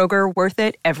shopping Kroger worth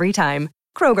it every time.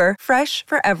 Kroger, fresh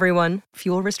for everyone.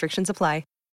 Fuel restrictions apply.